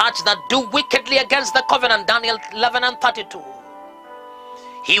 For such that do wickedly against the covenant, Daniel 11:32.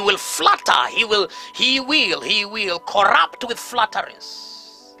 He will flatter, he will corrupt with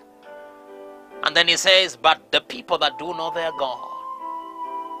flatteries. And then he says, but the people that do know their God,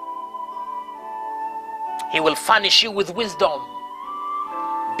 he will furnish you with wisdom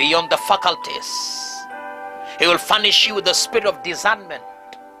beyond the faculties. He will furnish you with the spirit of discernment.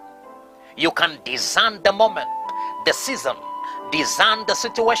 You can discern the moment, the season, discern the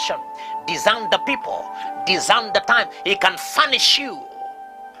situation, discern the people, discern the time. He can furnish you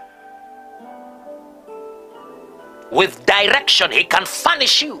with direction. He can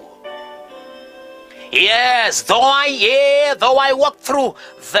furnish you. Yes, though I walk through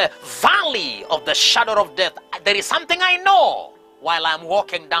the valley of the shadow of death, there is something I know while I'm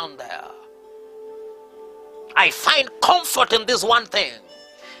walking down there. I find comfort in this one thing,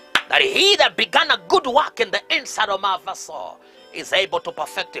 that he that began a good work in the inside of my vessel is able to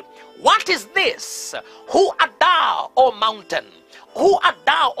perfect it. What is this? Who art thou, O mountain? Who art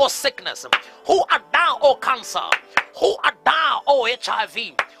thou, O sickness? Who art thou, O cancer? Who art thou, O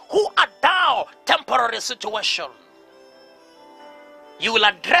HIV? Who art thou, temporary situation? You will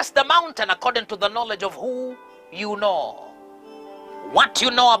address the mountain according to the knowledge of who you know. What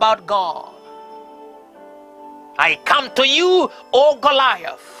you know about God. I come to you, O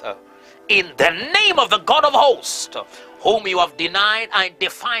Goliath, in the name of the God of hosts, whom you have denied and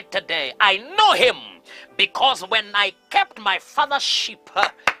defied today. I know him, because when I kept my father's sheep,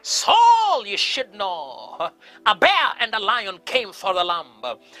 Saul, you should know, a bear and a lion came for the lamb,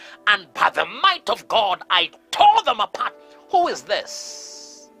 and by the might of God I tore them apart. Who is this?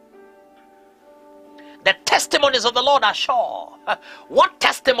 The testimonies of the Lord are sure. What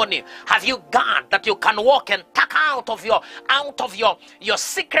testimony have you got that you can walk and tuck out of your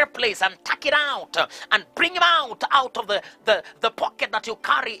secret place and tuck it out and bring him out of the pocket that you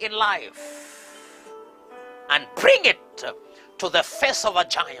carry in life and bring it to the face of a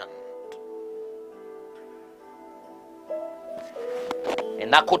giant?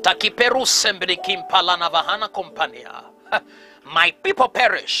 My people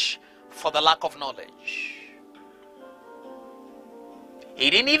perish for the lack of knowledge. He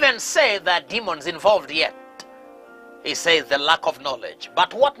didn't even say that demons involved yet. He says the lack of knowledge.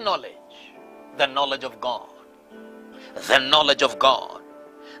 But what knowledge? The knowledge of God. The knowledge of God.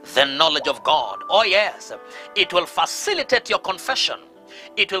 The knowledge of God. Oh yes, it will facilitate your confession.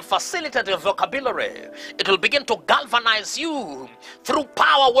 It will facilitate your vocabulary. It will begin to galvanize you through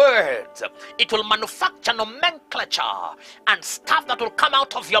power words. It will manufacture nomenclature and stuff that will come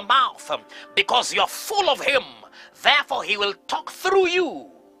out of your mouth because you're full of him. Therefore, he will talk through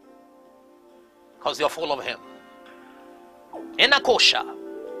you because you're full of him. Inakosha.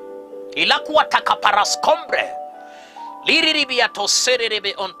 Ilakuwa takaparaskombre. Liriribiato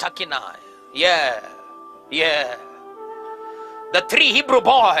serebe ontakinai. Yeah. The 3 Hebrew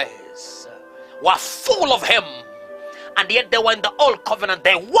boys were full of him, and yet they were in the old covenant.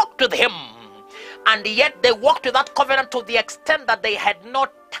 They walked with him, and yet they walked with that covenant to the extent that they had no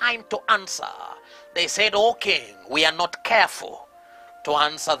time to answer. They said, "O king, we are not careful to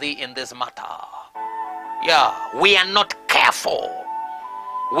answer thee in this matter." Yeah, we are not careful.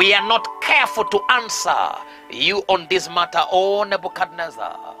 We are not careful to answer you on this matter, O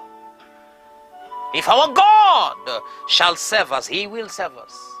Nebuchadnezzar. If our God shall save us, he will save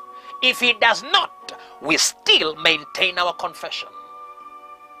us. If he does not, we still maintain our confession.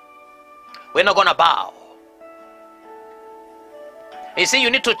 We're not going to bow. You see, you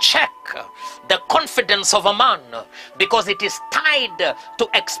need to check the confidence of a man because it is tied to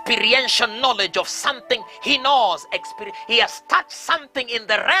experiential knowledge of something he knows. He has touched something in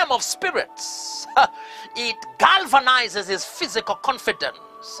the realm of spirits. It galvanizes his physical confidence.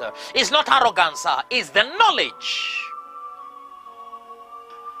 It's not arrogance, it's the knowledge.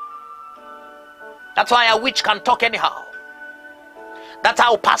 That's why a witch can talk anyhow. That's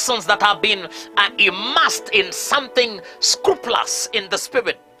how persons that have been immersed in something scrupulous in the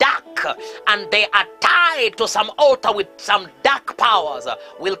spirit, dark, and they are tied to some altar with some dark powers,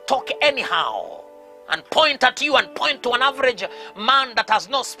 will talk anyhow and point at you and point to an average man that has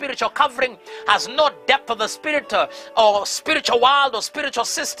no spiritual covering, has no depth of the spirit or spiritual world or spiritual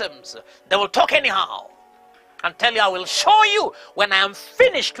systems. They will talk anyhow and tell you, "I will show you when I am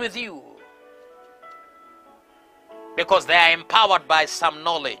finished with you." Because they are empowered by some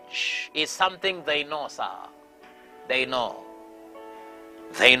knowledge. It's something they know, sir. They know.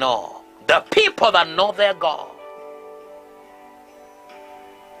 They know. The people that know their God.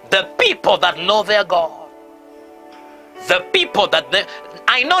 The people that know their God. The people that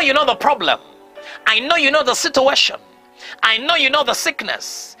I know you know the problem. I know you know the situation. I know you know the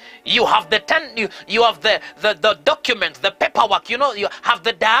sickness. You have you have the documents, the paperwork, you know, you have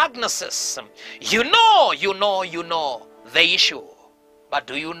the diagnosis. You know the issue. But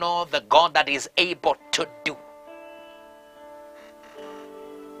do you know the God that is able to do?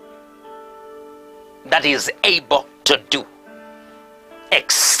 That is able to do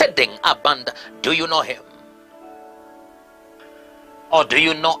exceeding abundant. Do you know him? Or do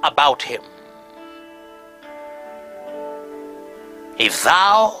you know about him? If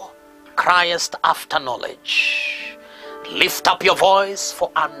thou criest after knowledge, lift up your voice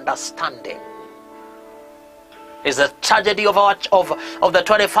for understanding. Is the tragedy of the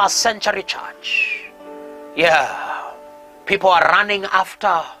 21st century church. Yeah, people are running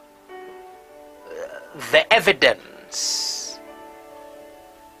after the evidence,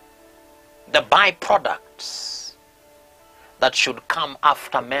 the byproducts that should come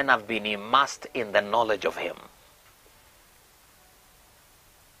after men have been immersed in the knowledge of him.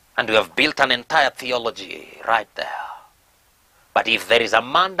 And we have built an entire theology right there. But if there is a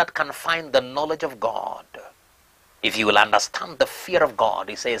man that can find the knowledge of God, if you will understand the fear of God,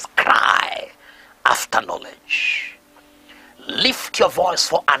 he says, cry after knowledge. Lift your voice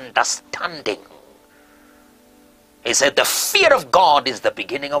for understanding. He said, the fear of God is the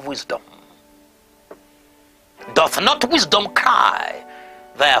beginning of wisdom. Doth not wisdom cry,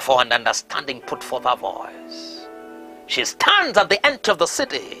 therefore, and understanding put forth her voice? She stands at the entry of the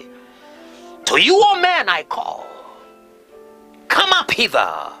city. To you, O men, I call. Come up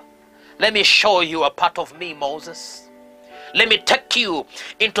hither. Let me show you a part of me, Moses. Let me take you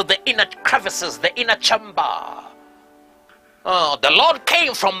into the inner crevices, the inner chamber. Oh, the Lord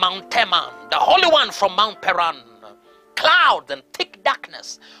came from Mount Teman, the Holy One from Mount Paran. Clouds and thick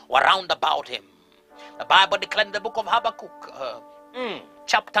darkness were round about him. The Bible declared in the book of Habakkuk,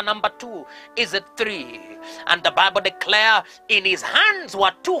 chapter number 2, is it 3? And the Bible declares in his hands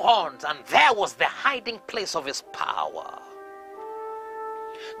were 2 horns, and there was the hiding place of his power.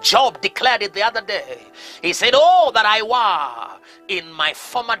 Job declared it the other day. He said, oh, that I were in my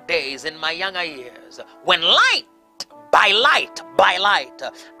former days, in my younger years, when by light,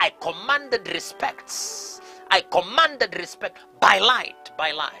 I commanded respects. I commanded respect by light.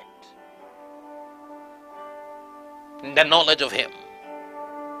 In the knowledge of him.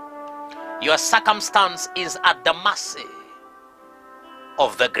 Your circumstance is at the mercy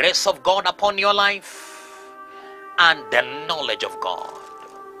of the grace of God upon your life and the knowledge of God.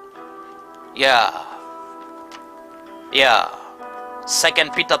 Yeah.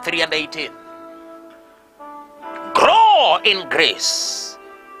 2 Peter 3:18. Grow in grace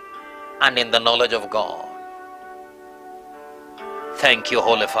and in the knowledge of God. Thank you,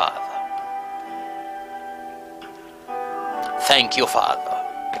 Holy Father. Thank you, Father.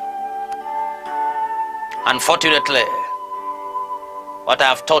 Unfortunately, what I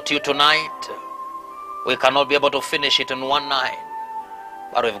have taught you tonight, we cannot be able to finish it in one night,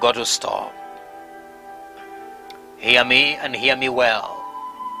 but we've got to stop. Hear me and hear me well.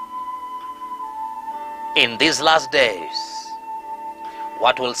 In these last days,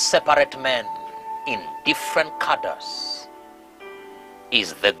 what will separate men in different cadres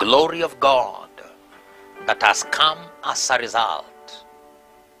is the glory of God that has come as a result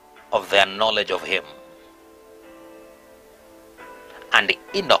of their knowledge of him. And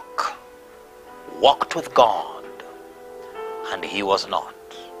Enoch walked with God, and he was not,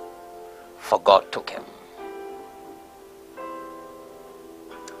 for God took him.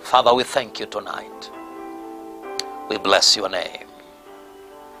 Father, we thank you tonight. We bless your name.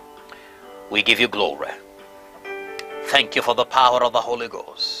 We give you glory. Thank you for the power of the Holy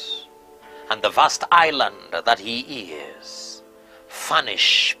Ghost and the vast island that he is.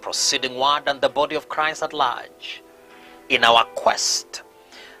 Furnish proceeding word and the body of Christ at large in our quest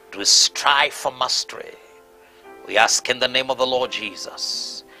to strive for mastery. We ask in the name of the Lord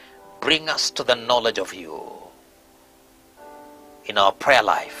Jesus, bring us to the knowledge of you in our prayer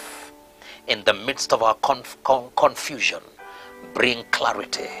life. In the midst of our confusion, bring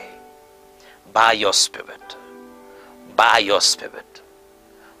clarity by your Spirit, by your Spirit,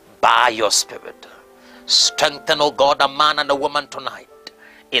 by your Spirit. Strengthen, O God, a man and a woman tonight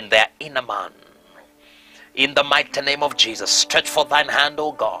in their inner man. In the mighty name of Jesus, stretch forth thine hand,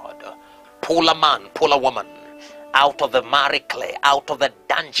 O God. Pull a man, pull a woman out of the miry clay, out of the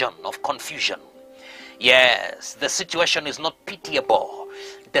dungeon of confusion. Yes, the situation is not pitiable.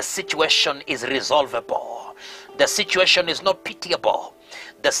 The situation is resolvable. The situation is not pitiable.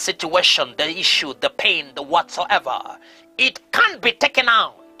 The situation, the issue, the pain, the whatsoever, it can't be taken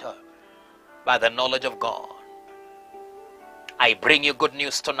out by the knowledge of God. I bring you good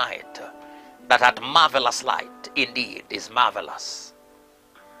news tonight that at marvelous light, indeed, is marvelous.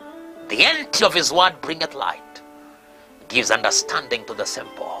 The entry of his word bringeth light, gives understanding to the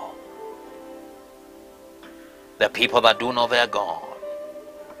simple. The people that do know their God.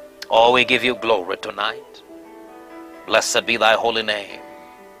 Oh, we give you glory tonight. Blessed be thy holy name.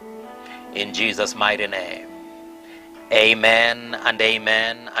 In Jesus' mighty name. Amen and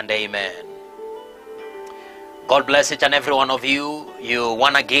amen and amen. God bless each and every one of you. You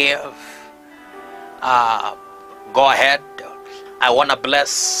want to give? Go ahead. I want to bless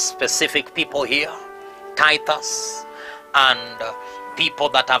specific people here. Tithers and people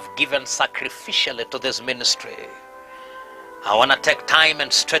that have given sacrificially to this ministry. I want to take time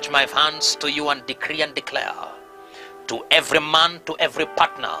and stretch my hands to you and decree and declare to every man, to every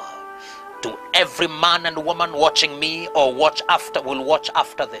partner, to every man and woman watching me or will watch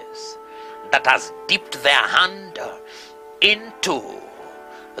after this, that has dipped their hand into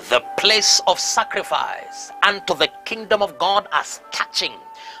the place of sacrifice and to the kingdom of God as catching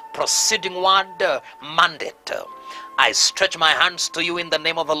proceeding word mandate. I stretch my hands to you in the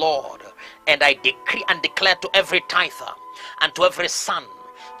name of the Lord, and I decree and declare to every tither and to every son,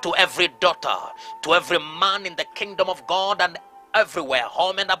 to every daughter, to every man in the kingdom of God and everywhere,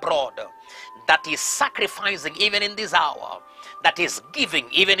 home and abroad, that is sacrificing even in this hour, that is giving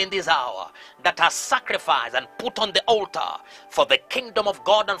even in this hour, that has sacrificed and put on the altar for the kingdom of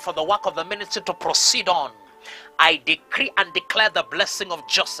God and for the work of the ministry to proceed on. I decree and declare the blessing of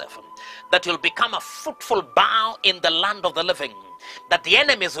Joseph, that you'll become a fruitful bough in the land of the living, that the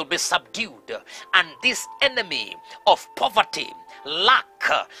enemies will be subdued, and this enemy of poverty, lack,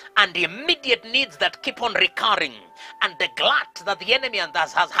 and immediate needs that keep on recurring, and the glut that the enemy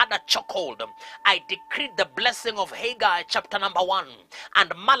has had a chokehold. I decree the blessing of Haggai chapter number 1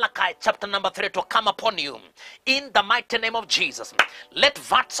 and Malachi chapter number 3 to come upon you in the mighty name of Jesus. Let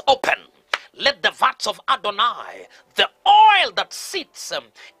vats open. Let the vats of Adonai, the oil that sits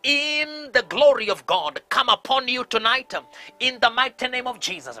in the glory of God, come upon you tonight in the mighty name of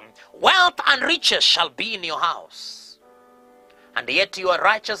Jesus. Wealth and riches shall be in your house, and yet your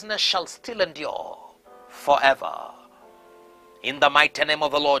righteousness shall still endure forever. In the mighty name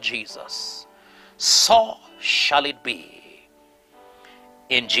of the Lord Jesus, so shall it be.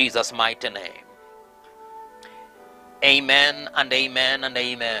 In Jesus' mighty name. Amen and amen and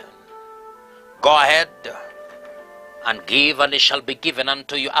amen. Go ahead and give, and it shall be given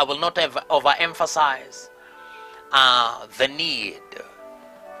unto you. I will not overemphasize the need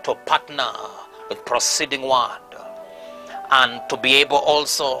to partner with Proceeding Word, and to be able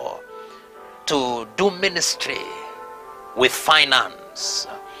also to do ministry with finance.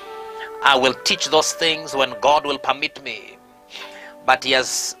 I will teach those things when God will permit me. But he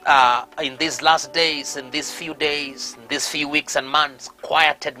has, in these last days, in these few days, in these few weeks and months,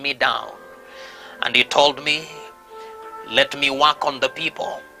 quieted me down. And he told me, let me work on the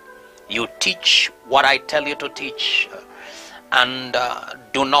people. You teach what I tell you to teach, and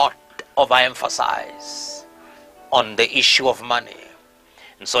do not overemphasize on the issue of money.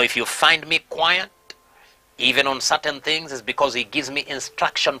 And so if you find me quiet, even on certain things, it's because he gives me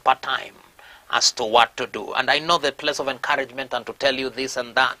instruction per time as to what to do. And I know the place of encouragement and to tell you this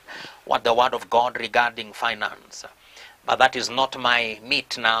and that, what the word of God regarding finance. But that is not my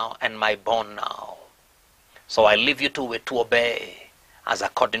meat now and my bone now. So I leave you to obey as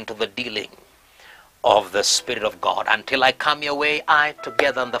according to the dealing of the Spirit of God. Until I come your way, I,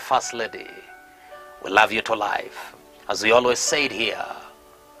 together and the First Lady, will love you to life. As we always say it here,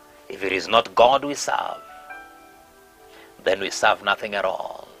 if it is not God we serve, then we serve nothing at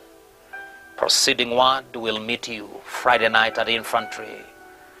all. Proceeding Word will meet you Friday night at Infantry.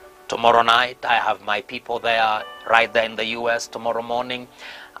 Tomorrow night, I have my people there, right there in the U.S. Tomorrow morning,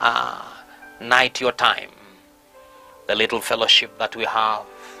 night your time. The little fellowship that we have,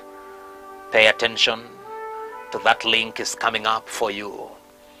 pay attention to that link is coming up for you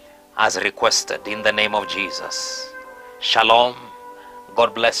as requested in the name of Jesus. Shalom.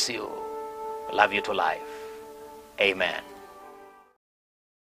 God bless you. Love you to life. Amen.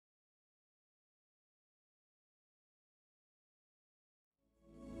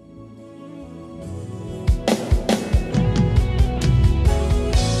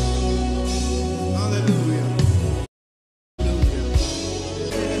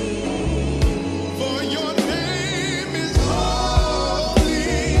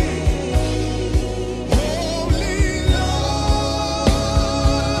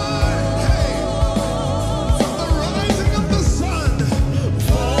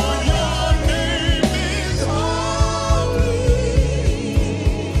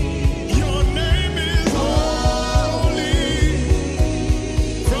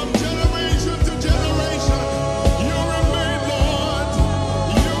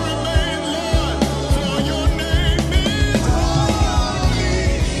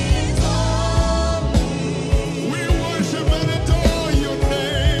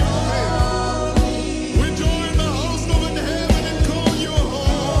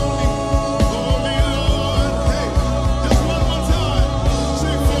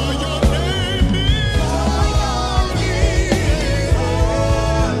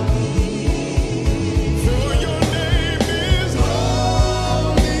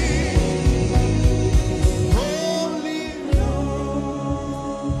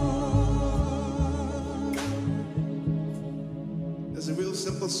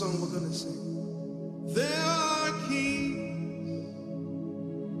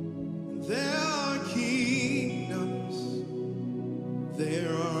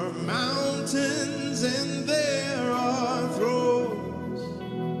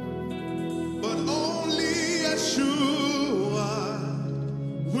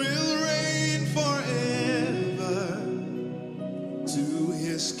 To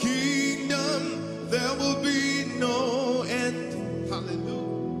his kingdom there will be